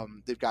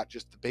 They've got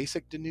just the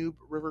basic Danube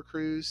River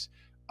Cruise.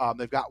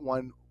 They've got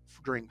one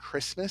during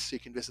Christmas, so you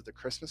can visit the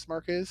Christmas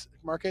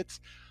markets.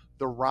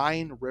 The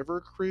Rhine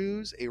River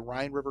Cruise, a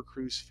Rhine River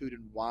Cruise food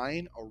and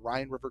wine, a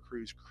Rhine River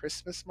Cruise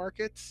Christmas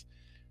markets.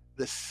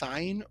 The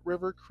Seine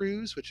River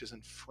Cruise, which is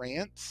in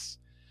France.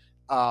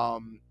 A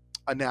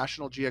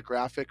National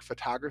Geographic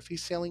photography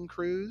sailing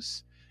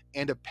cruise,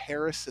 and a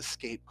Paris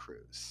Escape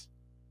Cruise.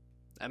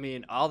 I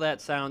mean, all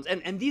that sounds,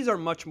 and these are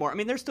much more, I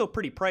mean, they're still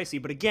pretty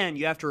pricey, but again,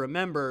 you have to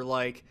remember,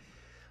 like,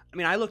 I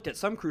mean, I looked at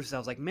some cruises, I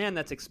was like, man,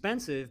 that's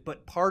expensive,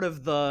 but part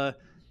of the,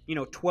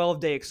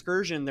 12-day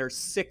excursion, there's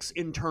 6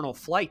 internal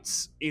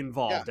flights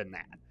involved in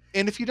that.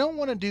 And if you don't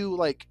want to do,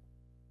 like,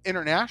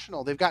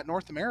 international, they've got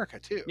North America,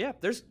 too. Yeah,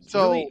 there's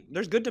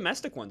good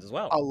domestic ones as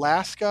well.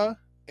 Alaska,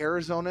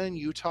 Arizona, and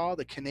Utah,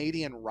 the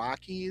Canadian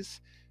Rockies,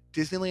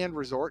 Disneyland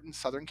Resort in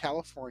Southern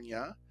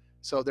California.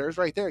 So there's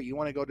right there. You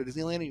want to go to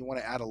Disneyland and you want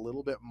to add a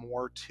little bit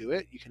more to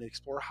it, you can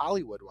explore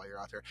Hollywood while you're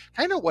out there.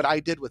 Kind of what I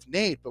did with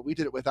Nate, but we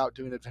did it without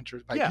doing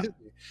Adventures by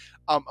Disney.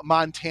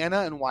 Montana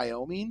and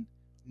Wyoming,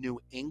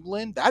 New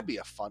England, that'd be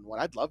a fun one.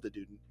 I'd love to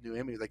do New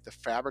England, like the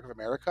fabric of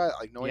America,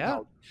 like knowing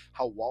how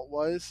Walt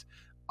was.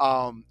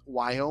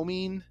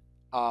 Wyoming,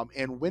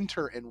 and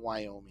winter in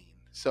Wyoming.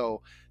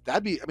 So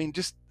that'd be, I mean,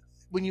 just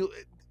when you,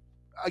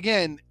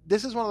 again,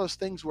 this is one of those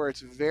things where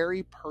it's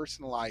very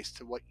personalized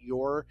to what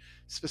your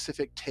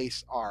specific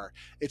tastes are.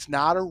 It's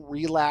not a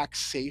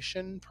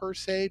relaxation per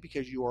se,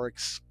 because you are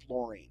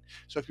exploring.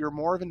 So if you're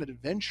more of an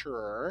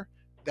adventurer,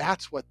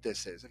 that's what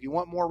this is. If you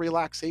want more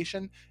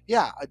relaxation,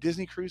 a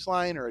Disney Cruise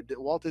Line or a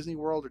Walt Disney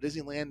World or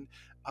Disneyland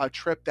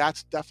trip,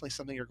 that's definitely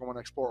something you're going to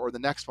explore, or the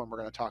next one we're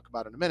going to talk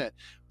about in a minute.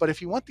 But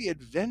if you want the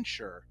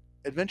adventure,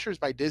 Adventures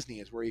by Disney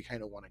is where you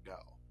kind of want to go.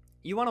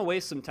 You want to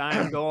waste some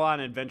time, go on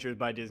Adventures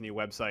by Disney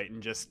website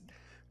and just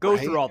go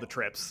through all the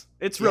trips.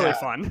 It's really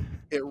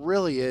fun. It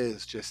really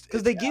is, just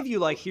because they give you,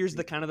 like, here's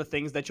the kind of the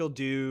things that you'll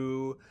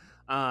do.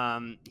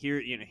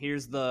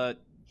 Here's the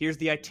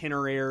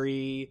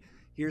itinerary.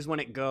 Here's when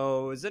it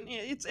goes, and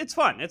it's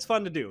fun. It's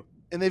fun to do.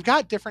 And they've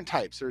got different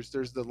types.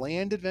 There's the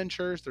land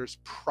adventures. There's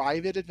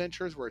private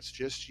adventures where it's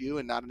just you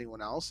and not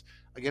anyone else.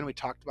 Again, we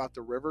talked about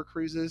the river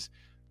cruises.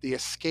 The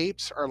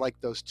escapes are like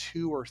those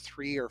 2 or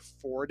 3 or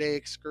 4-day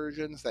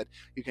excursions that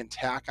you can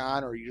tack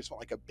on, or you just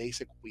want like a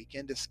basic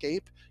weekend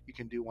escape. You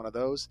can do one of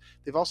those.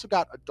 They've also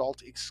got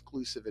adult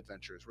exclusive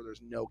adventures where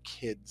there's no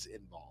kids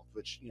involved,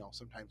 which,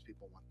 sometimes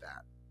people want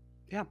that.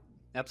 Yeah,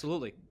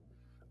 absolutely.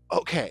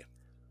 Okay.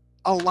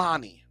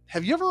 Alani.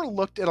 Have you ever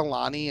looked at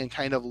Alani and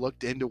kind of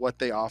looked into what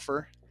they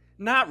offer?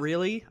 Not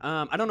really.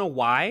 I don't know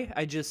why.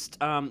 I just,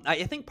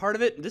 I think part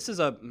of it, this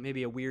is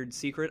maybe a weird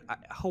secret.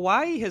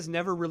 Hawaii has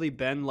never really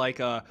been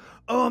like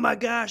oh my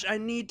gosh, I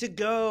need to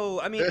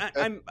go. I mean,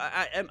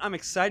 I'm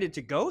excited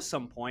to go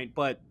some point,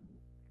 but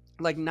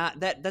like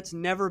that's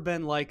never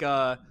been like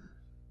wow,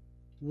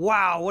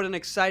 what an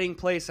exciting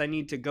place I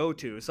need to go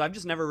to. So I've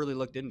just never really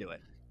looked into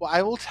it. Well,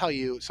 I will tell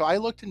you, so I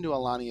looked into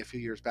Alani a few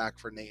years back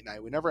for Nate and I.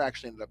 We never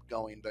actually ended up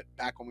going, but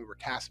back when we were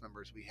cast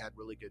members, we had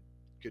really good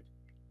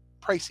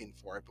pricing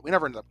for it, but we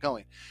never ended up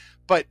going.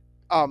 But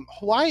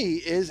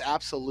Hawaii is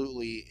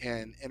absolutely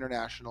an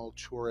international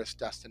tourist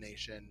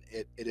destination.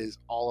 It is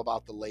all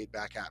about the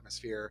laid-back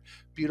atmosphere,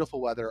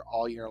 beautiful weather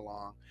all year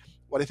long.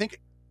 What I think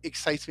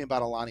excites me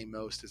about Alani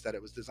most is that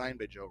it was designed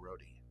by Joe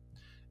Rohde.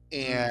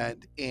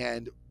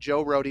 And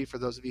Joe Rohde, for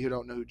those of you who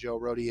don't know who Joe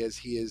Rohde is,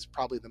 he is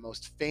probably the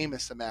most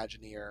famous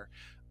Imagineer,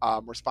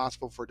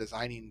 responsible for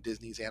designing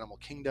Disney's Animal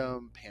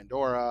Kingdom,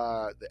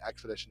 Pandora, the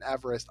Expedition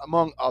Everest,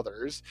 among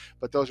others.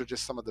 But those are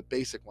just some of the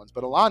basic ones.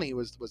 But Alani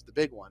was the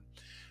big one.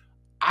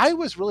 I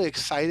was really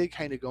excited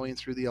kind of going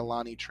through the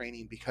Alani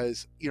training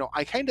because,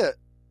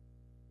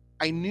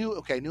 I knew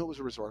it was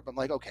a resort, but I'm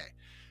like, okay,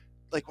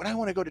 like when I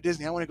want to go to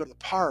Disney, I want to go to the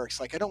parks.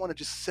 Like I don't want to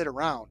just sit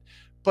around.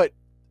 But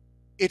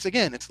it's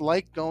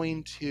like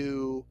going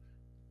to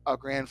a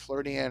Grand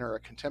Floridian or a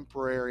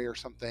Contemporary or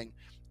something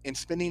and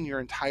spending your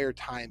entire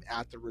time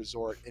at the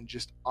resort and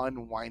just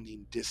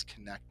unwinding,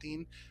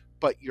 disconnecting,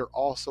 but you're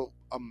also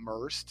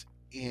immersed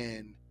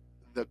in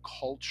the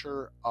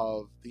culture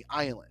of the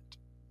island.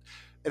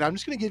 And I'm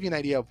just going to give you an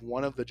idea of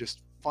one of the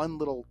just fun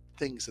little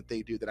things that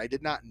they do that I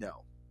did not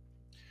know.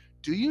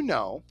 Do you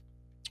know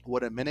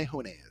what a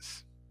menehune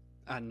is?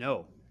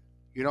 No.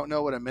 You don't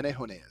know what a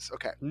menehune is?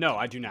 Okay. No,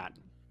 I do not.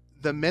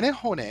 The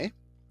menehune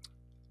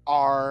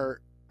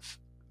are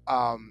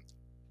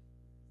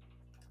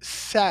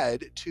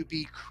said to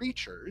be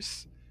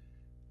creatures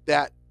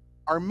that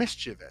are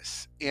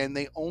mischievous, and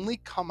they only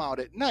come out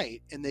at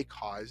night and they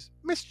cause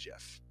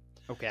mischief.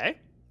 Okay.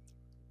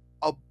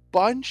 A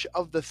bunch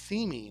of the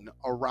theming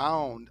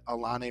around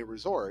Aulani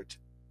Resort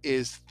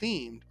is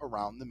themed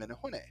around the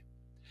menehune.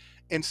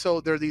 And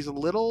so they're these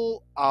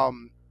little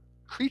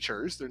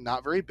creatures. They're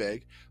not very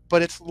big,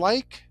 but it's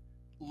like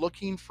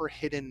looking for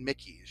hidden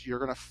Mickeys. You're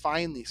going to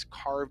find these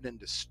carved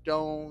into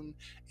stone,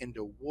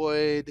 into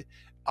wood.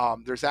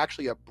 There's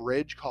actually a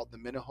bridge called the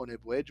Menehune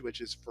Bridge,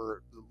 which is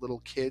for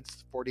little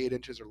kids, 48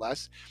 inches or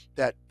less.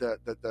 That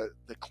the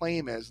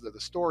claim is, that the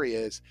story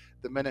is,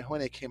 the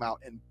Menehune came out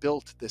and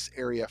built this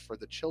area for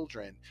the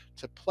children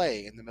to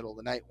play in the middle of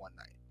the night one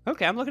night.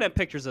 Okay, I'm looking at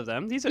pictures of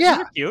them. These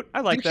are cute.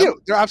 I like them.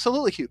 Cute. They're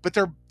absolutely cute, but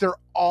they're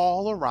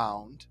all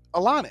around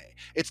Aulani.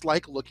 It's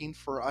like looking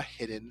for a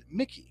hidden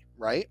Mickey,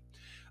 right?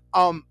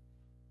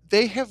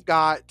 They have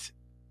got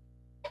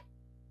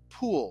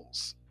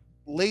pools,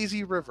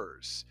 lazy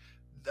rivers.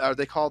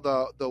 They call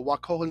the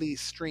Wakohili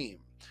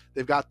Stream.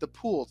 They've got the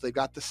pools. They've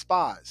got the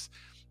spas.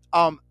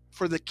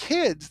 For the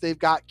kids, they've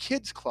got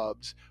kids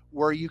clubs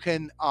where you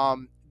can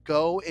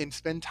go and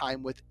spend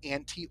time with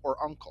auntie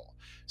or uncle.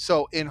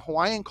 So in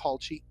Hawaiian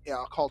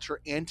culture,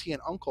 auntie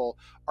and uncle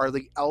are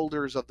the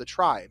elders of the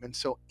tribe. And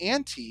so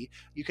auntie,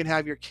 you can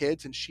have your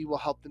kids and she will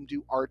help them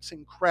do arts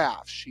and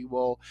crafts. She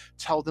will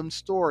tell them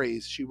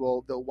stories.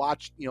 They'll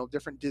watch,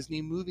 different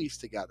Disney movies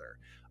together.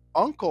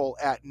 Uncle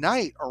at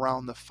night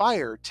around the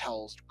fire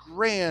tells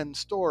grand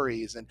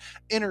stories and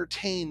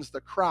entertains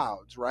the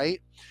crowds,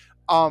 right?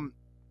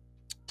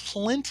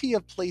 Plenty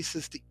of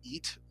places to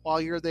eat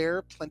while you're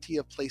there, plenty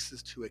of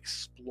places to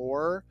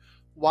explore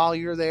while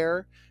you're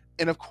there.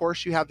 And of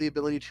course, you have the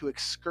ability to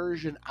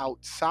excursion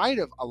outside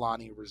of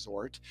Aulani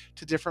Resort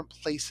to different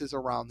places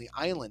around the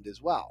island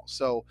as well.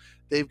 So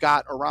they've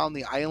got around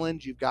the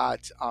island, you've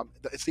got,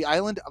 it's the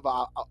island of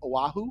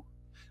Oahu.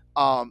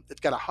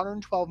 It's got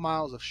 112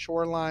 miles of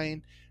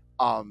shoreline.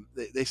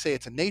 They say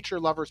it's a nature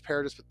lover's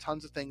paradise with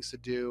tons of things to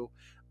do.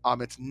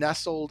 It's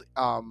nestled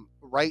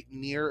right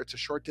near, it's a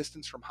short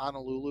distance from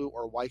Honolulu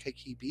or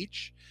Waikiki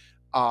Beach,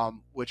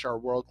 which are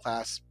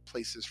world-class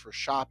places for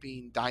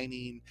shopping,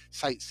 dining,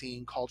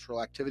 sightseeing,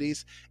 cultural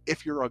activities.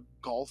 If you're a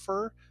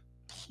golfer,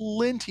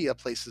 plenty of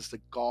places to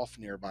golf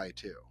nearby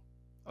too.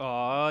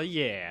 Oh,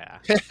 yeah.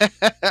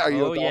 Are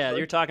you a golfer? Yeah,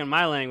 you're talking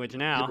my language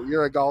now.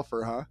 You're a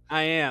golfer, huh?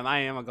 I am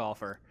a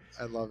golfer.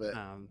 I love it.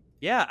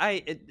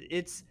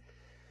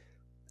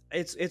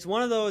 It's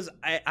one of those,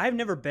 I've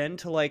never been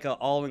to like a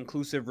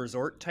all-inclusive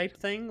resort type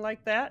thing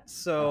like that,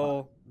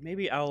 so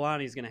maybe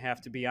Aulani is going to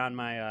have to be on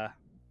my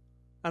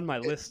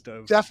list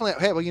of...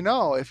 Definitely. Hey,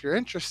 well, if you're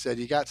interested,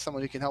 you got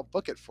someone who can help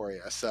book it for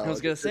you. So I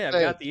was going to say, I've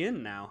got the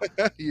inn now.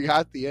 You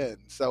got the inn.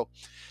 So,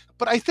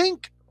 but I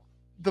think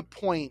the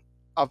point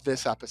of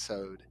this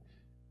episode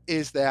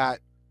is that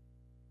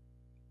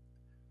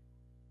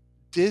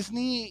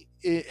Disney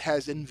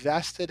has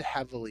invested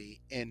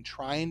heavily in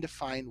trying to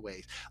find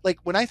ways. Like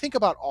when I think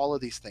about all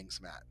of these things,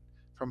 Matt,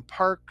 from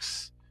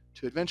parks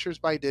to Adventures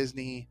by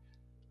Disney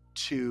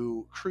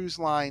to cruise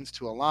lines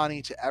to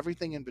Aulani to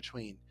everything in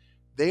between,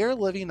 they are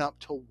living up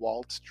to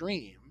Walt's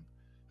dream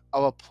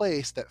of a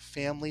place that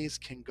families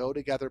can go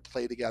together,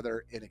 play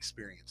together, and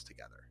experience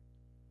together,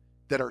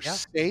 that are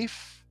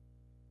safe,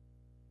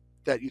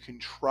 that you can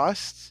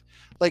trust.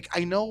 Like,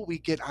 I know we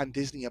get on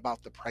Disney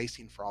about the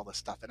pricing for all this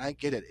stuff, and I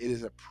get it. It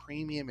is a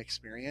premium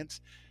experience,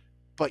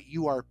 but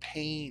you are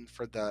paying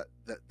for the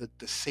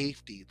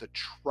safety, the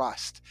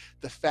trust,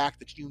 the fact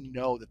that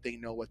that they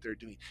know what they're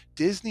doing.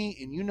 Disney,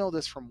 and you know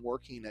this from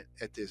working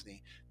at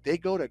Disney, they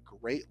go to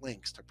great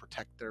lengths to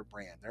protect their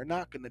brand. They're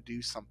not going to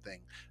do something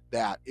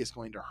that is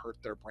going to hurt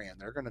their brand.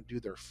 They're going to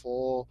do their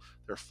full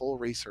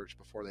research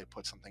before they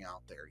put something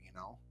out there,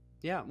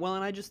 Yeah, well,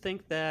 and I just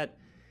think that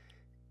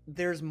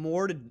there's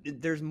more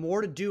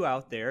to do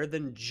out there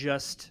than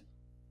just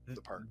the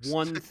parks.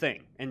 One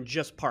thing, and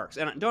just parks.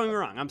 And don't get me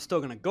wrong, I'm still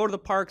going to go to the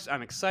parks.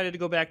 I'm excited to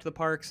go back to the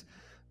parks.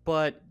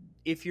 But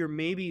if you're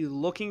maybe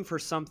looking for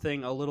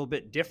something a little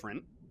bit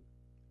different,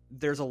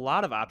 there's a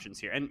lot of options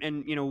here.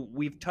 And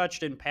we've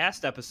touched in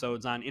past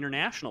episodes on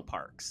international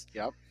parks.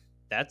 Yep.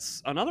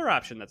 That's another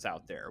option that's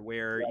out there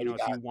where, if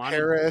you want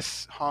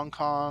Paris, Hong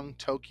Kong,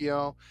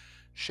 Tokyo,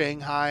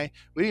 Shanghai.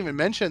 We didn't even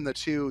mention the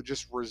two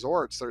just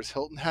resorts. There's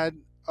Hilton Head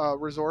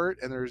resort,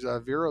 and there's a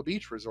Vero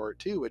Beach resort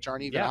too, which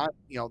aren't even Yeah.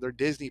 on, they're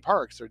Disney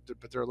parks,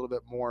 but they're a little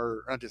bit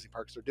more, not Disney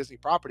parks, they're Disney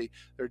property.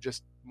 They're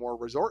just more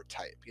resort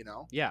type.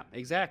 Yeah,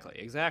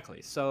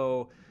 exactly.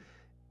 So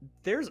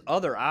there's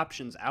other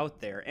options out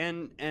there,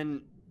 and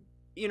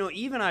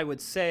even I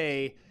would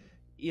say,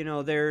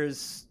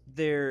 there's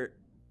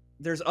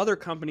other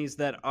companies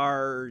that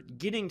are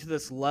getting to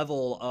this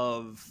level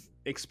of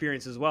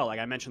experience as well. Like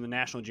I mentioned the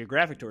National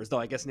Geographic tours, though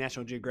I guess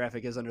National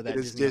Geographic is under that It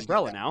is Disney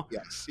umbrella now. now.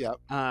 Yes.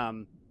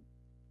 Yep.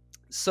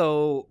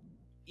 So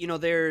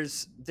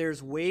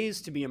there's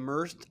ways to be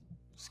immersed.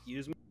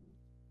 Excuse me.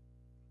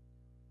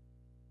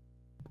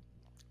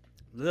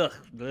 Ugh,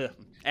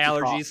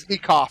 allergies. He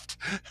coughed.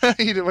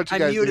 He did what you I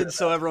guys muted did.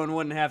 so everyone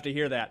wouldn't have to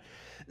hear that.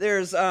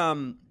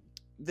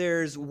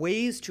 There's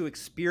ways to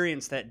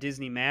experience that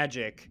Disney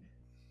magic,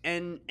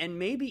 and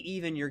maybe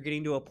even you're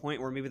getting to a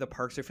point where maybe the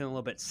parks are feeling a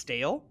little bit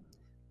stale.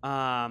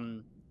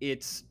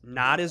 It's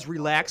not as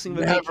relaxing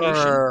of a vacation.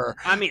 Never.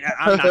 I mean,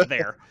 I'm not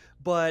there,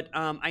 but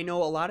I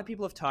know a lot of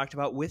people have talked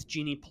about with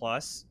Genie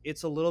Plus,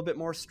 it's a little bit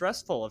more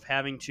stressful of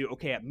having to,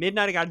 okay, at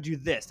midnight I got to do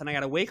this, then I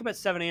got to wake up at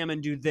 7 a.m.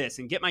 and do this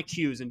and get my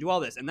cues and do all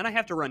this, and then I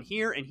have to run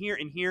here and here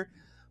and here.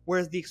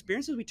 Whereas the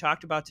experiences we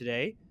talked about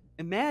today,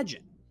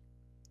 imagine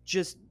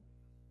just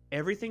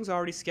everything's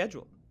already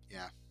scheduled.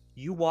 Yeah.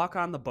 You walk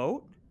on the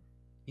boat,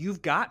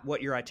 you've got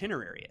what your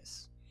itinerary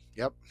is.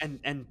 Yep.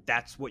 And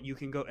that's what you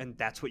can go, and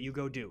that's what you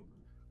go do.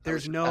 I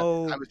was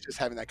just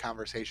having that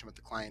conversation with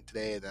the client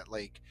today that,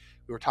 like,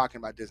 we were talking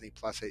about Disney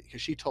Plus,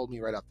 because she told me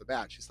right off the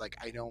bat, she's like,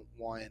 I don't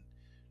want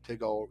to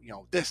go,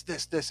 this,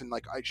 and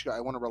like, I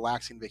want a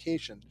relaxing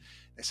vacation.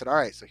 I said, all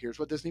right, so here's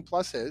what Disney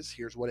Plus is.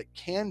 Here's what it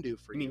can do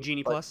for you. You mean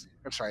Genie Plus?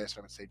 I'm sorry, that's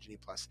what I'm going to say, Genie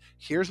Plus.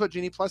 Here's what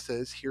Genie Plus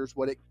is. Here's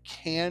what it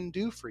can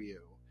do for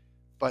you.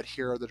 But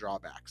here are the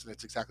drawbacks. And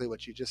it's exactly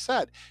what you just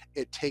said.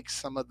 It takes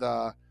some of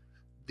the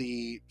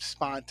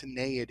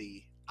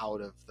spontaneity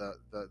out of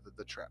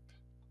the trip.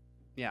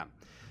 Yeah.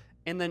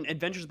 And then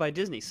Adventures by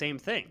Disney, same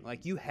thing.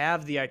 Like, you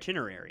have the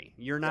itinerary.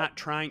 You're not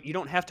trying, you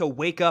don't have to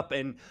wake up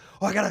and,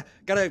 I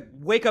gotta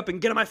wake up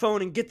and get on my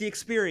phone and get the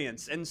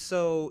experience. And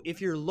so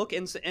if you're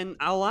looking, and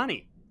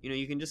Aulani,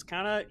 you can just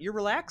you're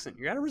relaxing.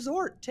 You're at a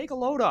resort, take a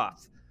load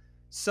off.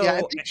 So yeah,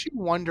 it makes you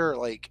wonder,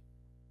 like,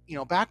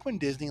 back when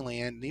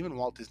Disneyland and even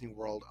Walt Disney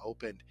World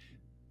opened,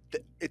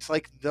 it's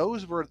like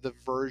those were the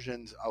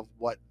versions of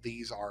what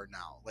these are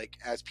now. Like,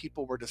 as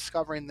people were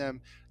discovering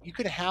them, you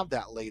could have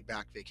that laid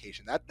back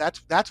vacation.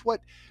 That's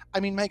what,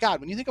 I mean, my God,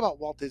 when you think about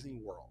Walt Disney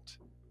World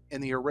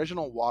and the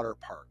original water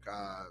park,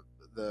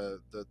 the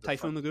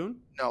Typhoon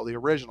Lagoon? No, the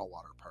original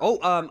water park.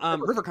 Oh,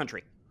 River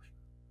Country.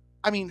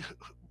 I mean,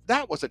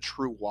 that was a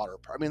true water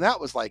park. I mean,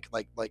 that was like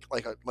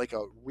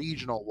a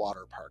regional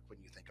water park when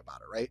you think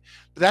about it, right?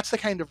 But that's the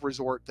kind of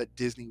resort that Walt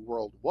Disney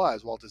World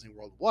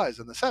was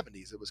in the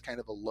 70s. It was kind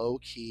of a low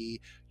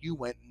key, you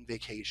went and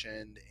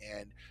vacationed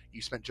and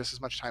you spent just as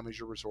much time as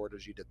your resort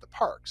as you did the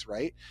parks,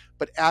 right?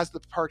 But as the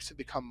parks have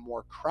become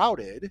more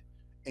crowded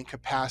and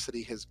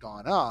capacity has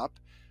gone up,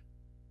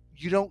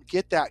 you don't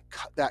get that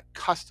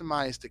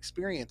customized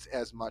experience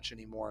as much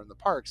anymore in the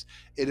parks.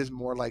 It is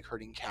more like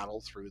herding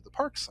cattle through the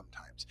parks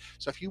sometimes.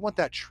 So if you want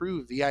that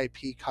true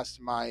VIP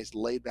customized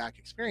laid back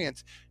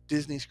experience,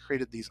 Disney's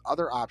created these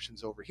other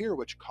options over here,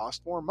 which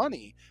cost more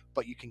money,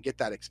 but you can get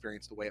that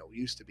experience the way it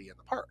used to be in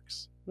the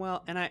parks.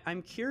 Well, and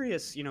I'm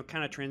curious,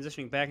 kind of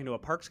transitioning back into a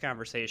parks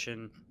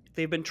conversation,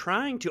 they've been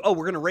trying to, we're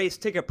going to raise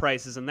ticket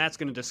prices and that's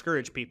going to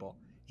discourage people.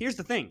 Here's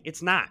the thing,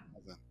 it's not.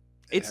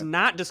 It's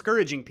not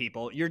discouraging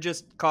people. You're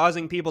just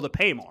causing people to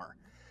pay more.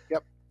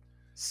 Yep.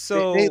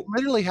 So they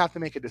literally have to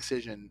make a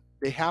decision.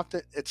 They have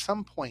to, at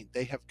some point,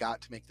 they have got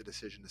to make the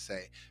decision to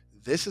say,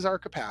 this is our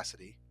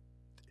capacity.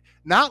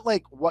 Not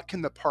like, what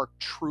can the park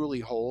truly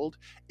hold?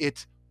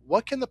 It's,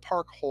 what can the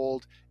park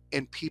hold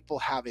and people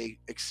have a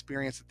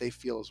experience that they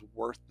feel is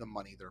worth the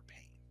money they're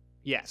paying.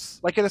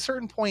 Yes. Like, at a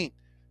certain point,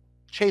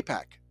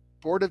 Chapek,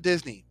 Board of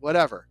Disney,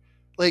 whatever,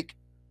 like,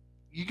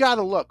 you got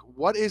to look,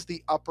 what is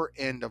the upper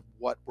end of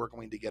what we're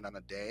going to get on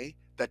a day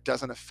that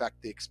doesn't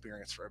affect the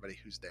experience for everybody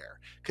who's there?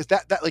 Because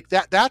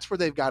that's where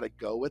they've got to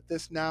go with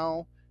this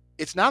now.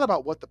 It's not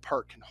about what the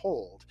park can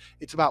hold.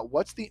 It's about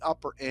what's the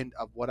upper end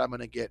of what I'm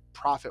going to get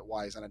profit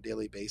wise on a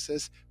daily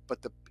basis,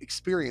 but the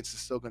experience is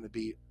still going to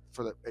be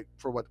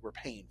for what we're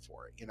paying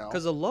for it,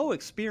 Because a low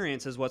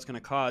experience is what's going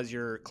to cause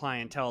your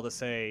clientele to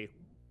say,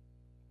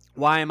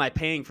 why am I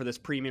paying for this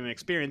premium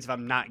experience if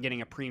I'm not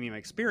getting a premium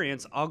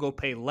experience? I'll go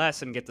pay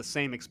less and get the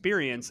same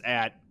experience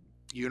at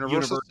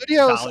Universal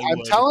Studios. Hollywood.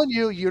 I'm telling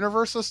you,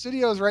 Universal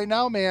Studios right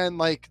now, man,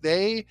 like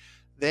they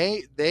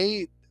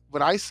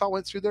when I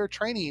went through their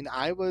training,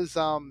 I was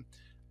impressed.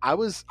 I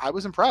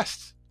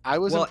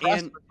was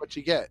impressed with what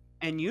you get.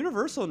 And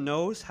Universal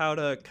knows how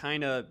to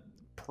kind of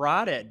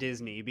prod at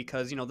Disney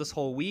because, this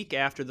whole week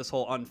after this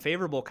whole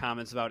unfavorable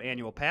comments about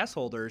annual pass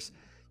holders,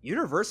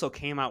 Universal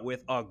came out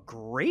with a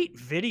great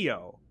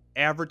video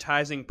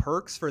advertising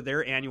perks for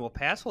their annual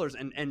pass holders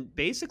and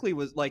basically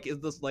was like,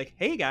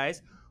 hey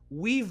guys,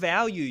 we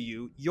value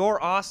you. You're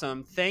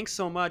awesome. Thanks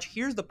so much.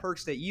 Here's the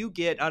perks that you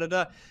get.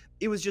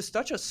 it was just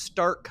such a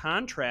stark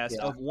contrast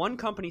Yeah. of one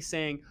company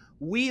saying,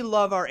 we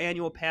love our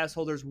annual pass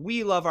holders,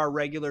 we love our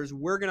regulars,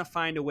 we're going to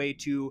find a way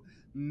to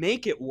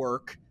make it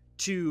work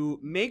to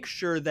make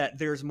sure that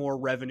there's more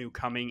revenue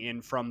coming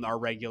in from our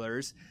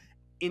regulars,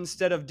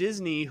 instead of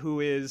Disney, who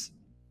is,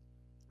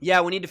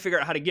 yeah, we need to figure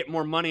out how to get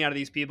more money out of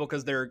these people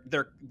because they're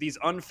these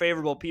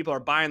unfavorable people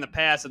are buying the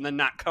pass and then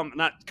not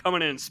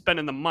coming in and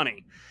spending the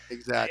money.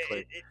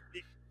 Exactly.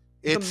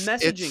 The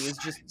messaging is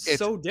just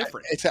so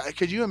different.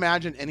 Could you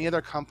imagine any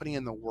other company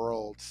in the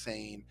world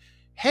saying,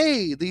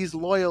 hey, these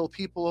loyal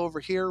people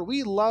over here,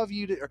 we love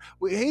you.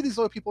 Hey, these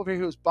loyal people over here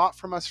who's bought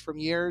from us from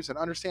years and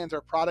understands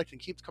our product and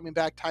keeps coming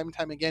back time and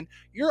time again,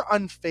 you're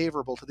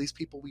unfavorable to these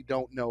people we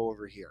don't know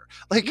over here.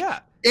 Like,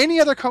 yeah. Any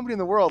other company in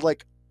the world,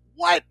 like,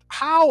 what?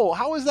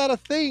 How is that a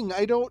thing?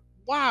 I don't.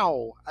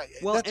 Wow.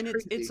 Well, that's and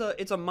crazy.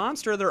 it's a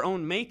monster of their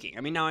own making.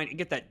 I mean, now I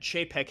get that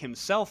Chapek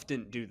himself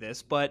didn't do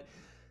this, but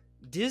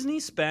Disney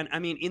spent, I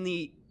mean, in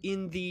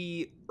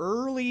the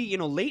early,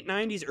 late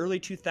 90s, early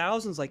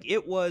 2000s, like,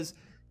 it was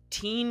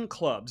teen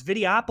clubs.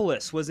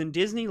 Videopolis was in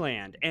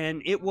Disneyland,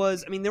 and it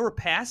was, I mean, there were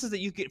passes that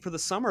you could get for the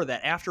summer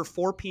that after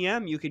 4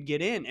 p.m. you could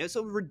get in. It was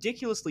so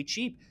ridiculously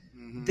cheap.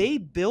 Mhm. They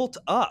built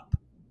up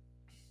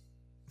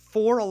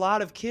for a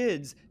lot of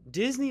kids.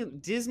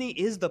 Disney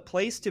is the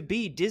place to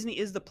be. Disney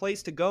is the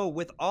place to go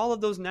with all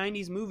of those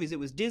 90s movies. It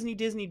was Disney,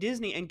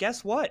 and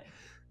guess what?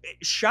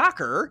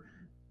 Shocker,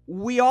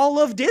 we all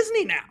love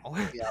Disney now.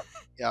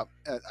 Yep,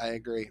 I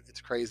agree. It's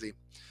crazy.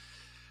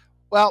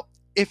 Well,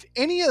 if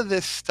any of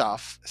this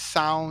stuff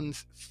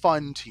sounds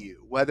fun to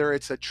you, whether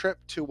it's a trip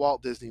to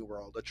Walt Disney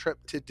World, a trip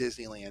to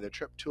Disneyland, a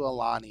trip to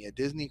Alani, a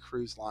Disney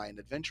Cruise Line,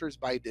 Adventures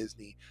by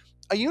Disney,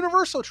 a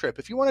Universal trip,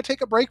 if you want to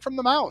take a break from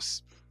the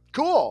mouse,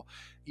 cool.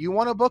 You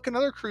want to book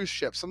another cruise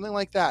ship, something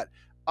like that.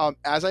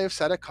 As I have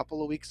said a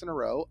couple of weeks in a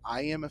row,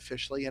 I am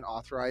officially an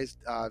authorized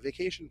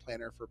vacation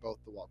planner for both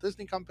the Walt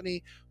Disney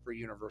Company, for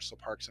Universal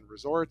Parks and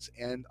Resorts,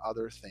 and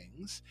other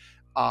things.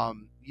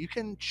 You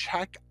can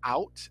check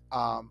out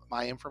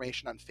my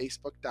information on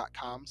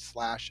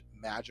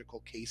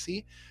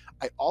facebook.com/magicalcasey.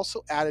 I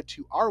also added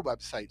to our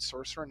website,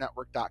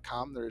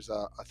 sorcerernetwork.com. There's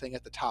a thing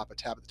at the top, a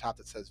tab at the top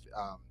that says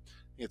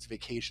it's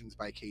Vacations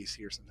by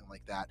Casey or something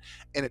like that,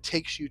 and it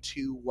takes you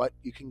to what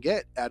you can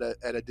get at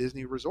a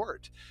Disney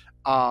resort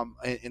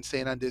and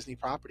staying on Disney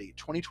property.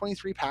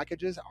 2023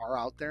 packages are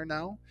out there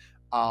now.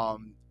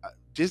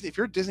 Disney, if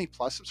you're a Disney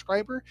Plus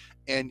subscriber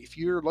and if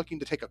you're looking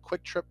to take a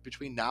quick trip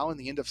between now and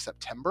the end of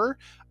September,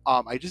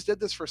 I just did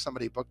this for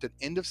somebody, booked an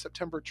end of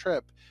September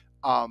trip.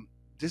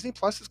 Disney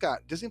Plus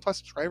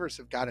subscribers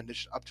have gotten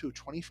up to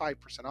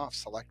 25% off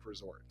select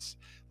resorts.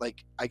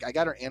 Like I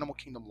got our Animal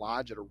Kingdom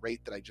Lodge at a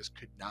rate that I just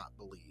could not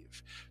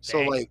believe. So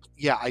Dang. like,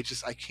 yeah, I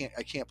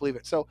can't believe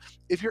it. So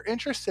if you're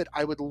interested,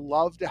 I would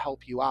love to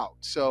help you out.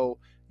 So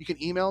you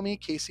can email me,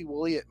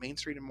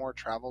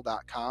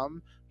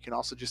 CaseyWoolley@MainStreetAndMoreTravel.com. You can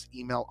also just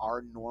email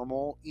our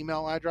normal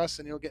email address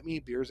and you'll get me,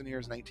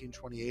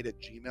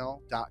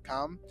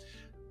 beersandears1928@gmail.com.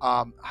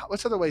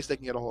 What's other ways they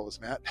can get a hold of us,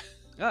 Matt?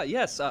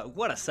 Yes,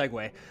 what a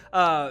segue.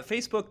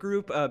 Facebook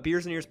group,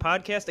 Beers and Ears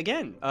Podcast.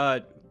 Again,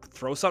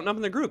 throw something up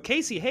in the group.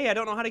 Casey, hey, I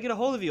don't know how to get a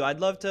hold of you. I'd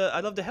love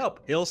to help.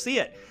 He'll see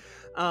it.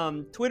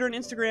 Twitter and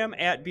Instagram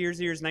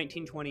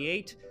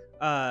 @BeersEars1928.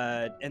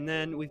 And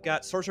then we've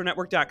got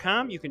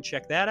sorcerernetwork.com. You can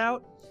check that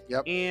out.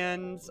 Yep.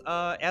 And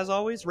as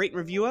always, rate and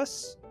review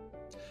us.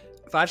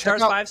 5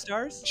 stars, 5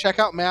 stars. Check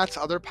out Matt's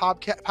other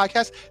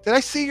podcast. Did I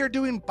see you're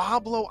doing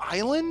Boblo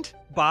Island?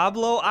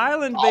 Boblo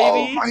Island, Oh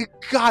baby. my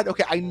God.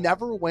 Okay, I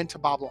never went to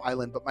Boblo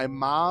Island, but my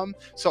mom.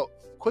 So,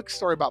 quick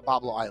story about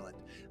Boblo Island.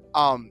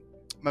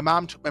 My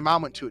mom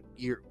went to it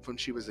when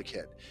she was a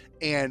kid,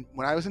 and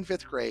when I was in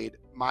 5th grade,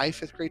 my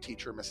 5th grade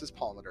teacher, Mrs.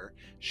 Palmater,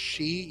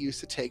 she used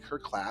to take her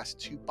class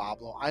to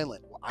Boblo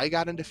Island. Well, I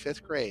got into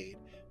 5th grade.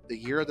 The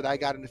year that I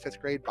got into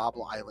 5th grade,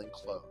 Boblo Island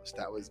closed.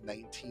 That was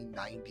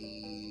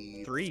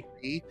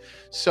 1993.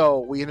 So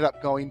we ended up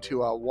going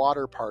to a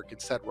water park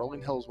instead,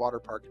 Rolling Hills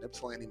Water Park in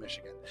Ypsilanti,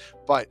 Michigan.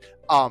 But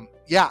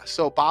yeah,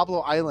 so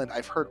Boblo Island,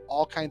 I've heard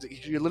all kinds of.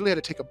 You literally had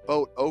to take a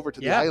boat over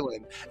to the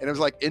island, and it was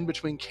like in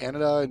between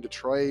Canada and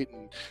Detroit,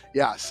 and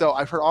yeah. So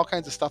I've heard all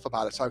kinds of stuff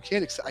about it. So I'm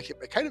kind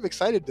of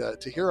excited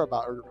to hear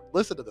about or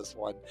listen to this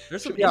one.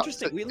 There's some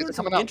interesting. We learned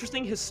some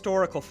interesting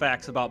historical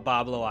facts about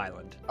Boblo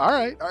Island. All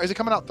right, is it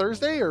coming out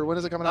Thursday or when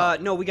is it coming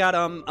out? No, we got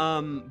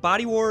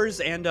Body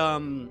Wars and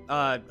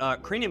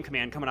Cranium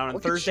Command coming out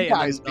on Thursday. You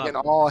guys being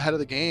all ahead of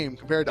the game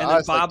compared to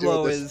us.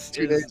 Boblo like, is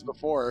 2 days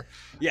before.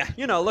 Yeah,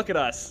 look at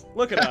us.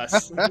 Look at us.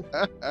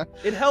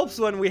 It helps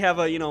when we have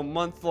a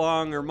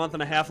month-long or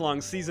month-and-a-half-long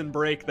season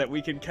break that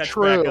we can catch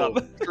back up.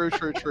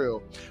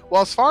 True.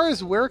 Well, as far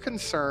as we're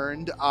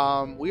concerned,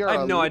 we are. I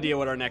have no idea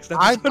what our next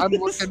episode I'm is.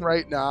 looking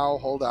right now.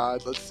 Hold on,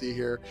 let's see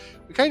here.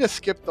 We kind of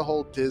skipped the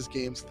whole Diz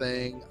Games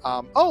thing.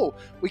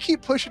 We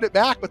keep pushing it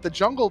back, but the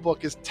Jungle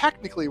Book is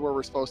technically where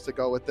we're supposed to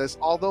go with this.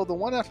 Although the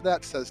one after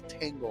that says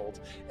Tangled,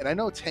 and I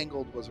know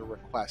Tangled was a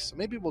request, so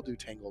maybe we'll do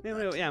Tangled.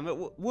 Yeah,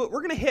 but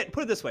we're gonna hit.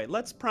 Put it this way.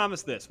 Let's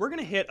promise this: we're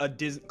gonna hit a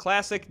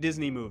classic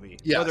Disney movie.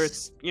 Yes. Whether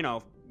it's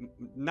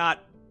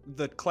not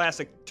the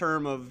classic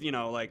term of,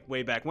 like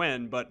way back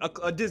when, but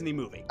a Disney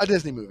movie. A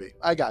Disney movie.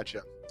 I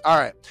gotcha. All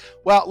right.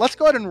 Well, let's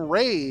go ahead and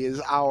raise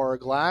our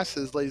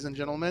glasses, ladies and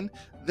gentlemen.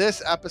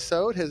 This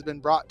episode has been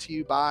brought to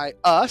you by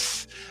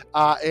us.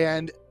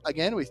 And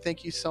again, we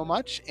thank you so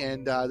much.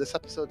 And this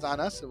episode's on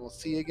us, and we'll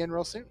see you again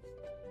real soon.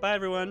 Bye,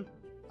 everyone.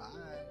 Bye.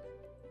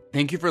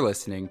 Thank you for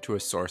listening to a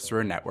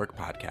Sorcerer Network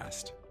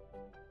podcast.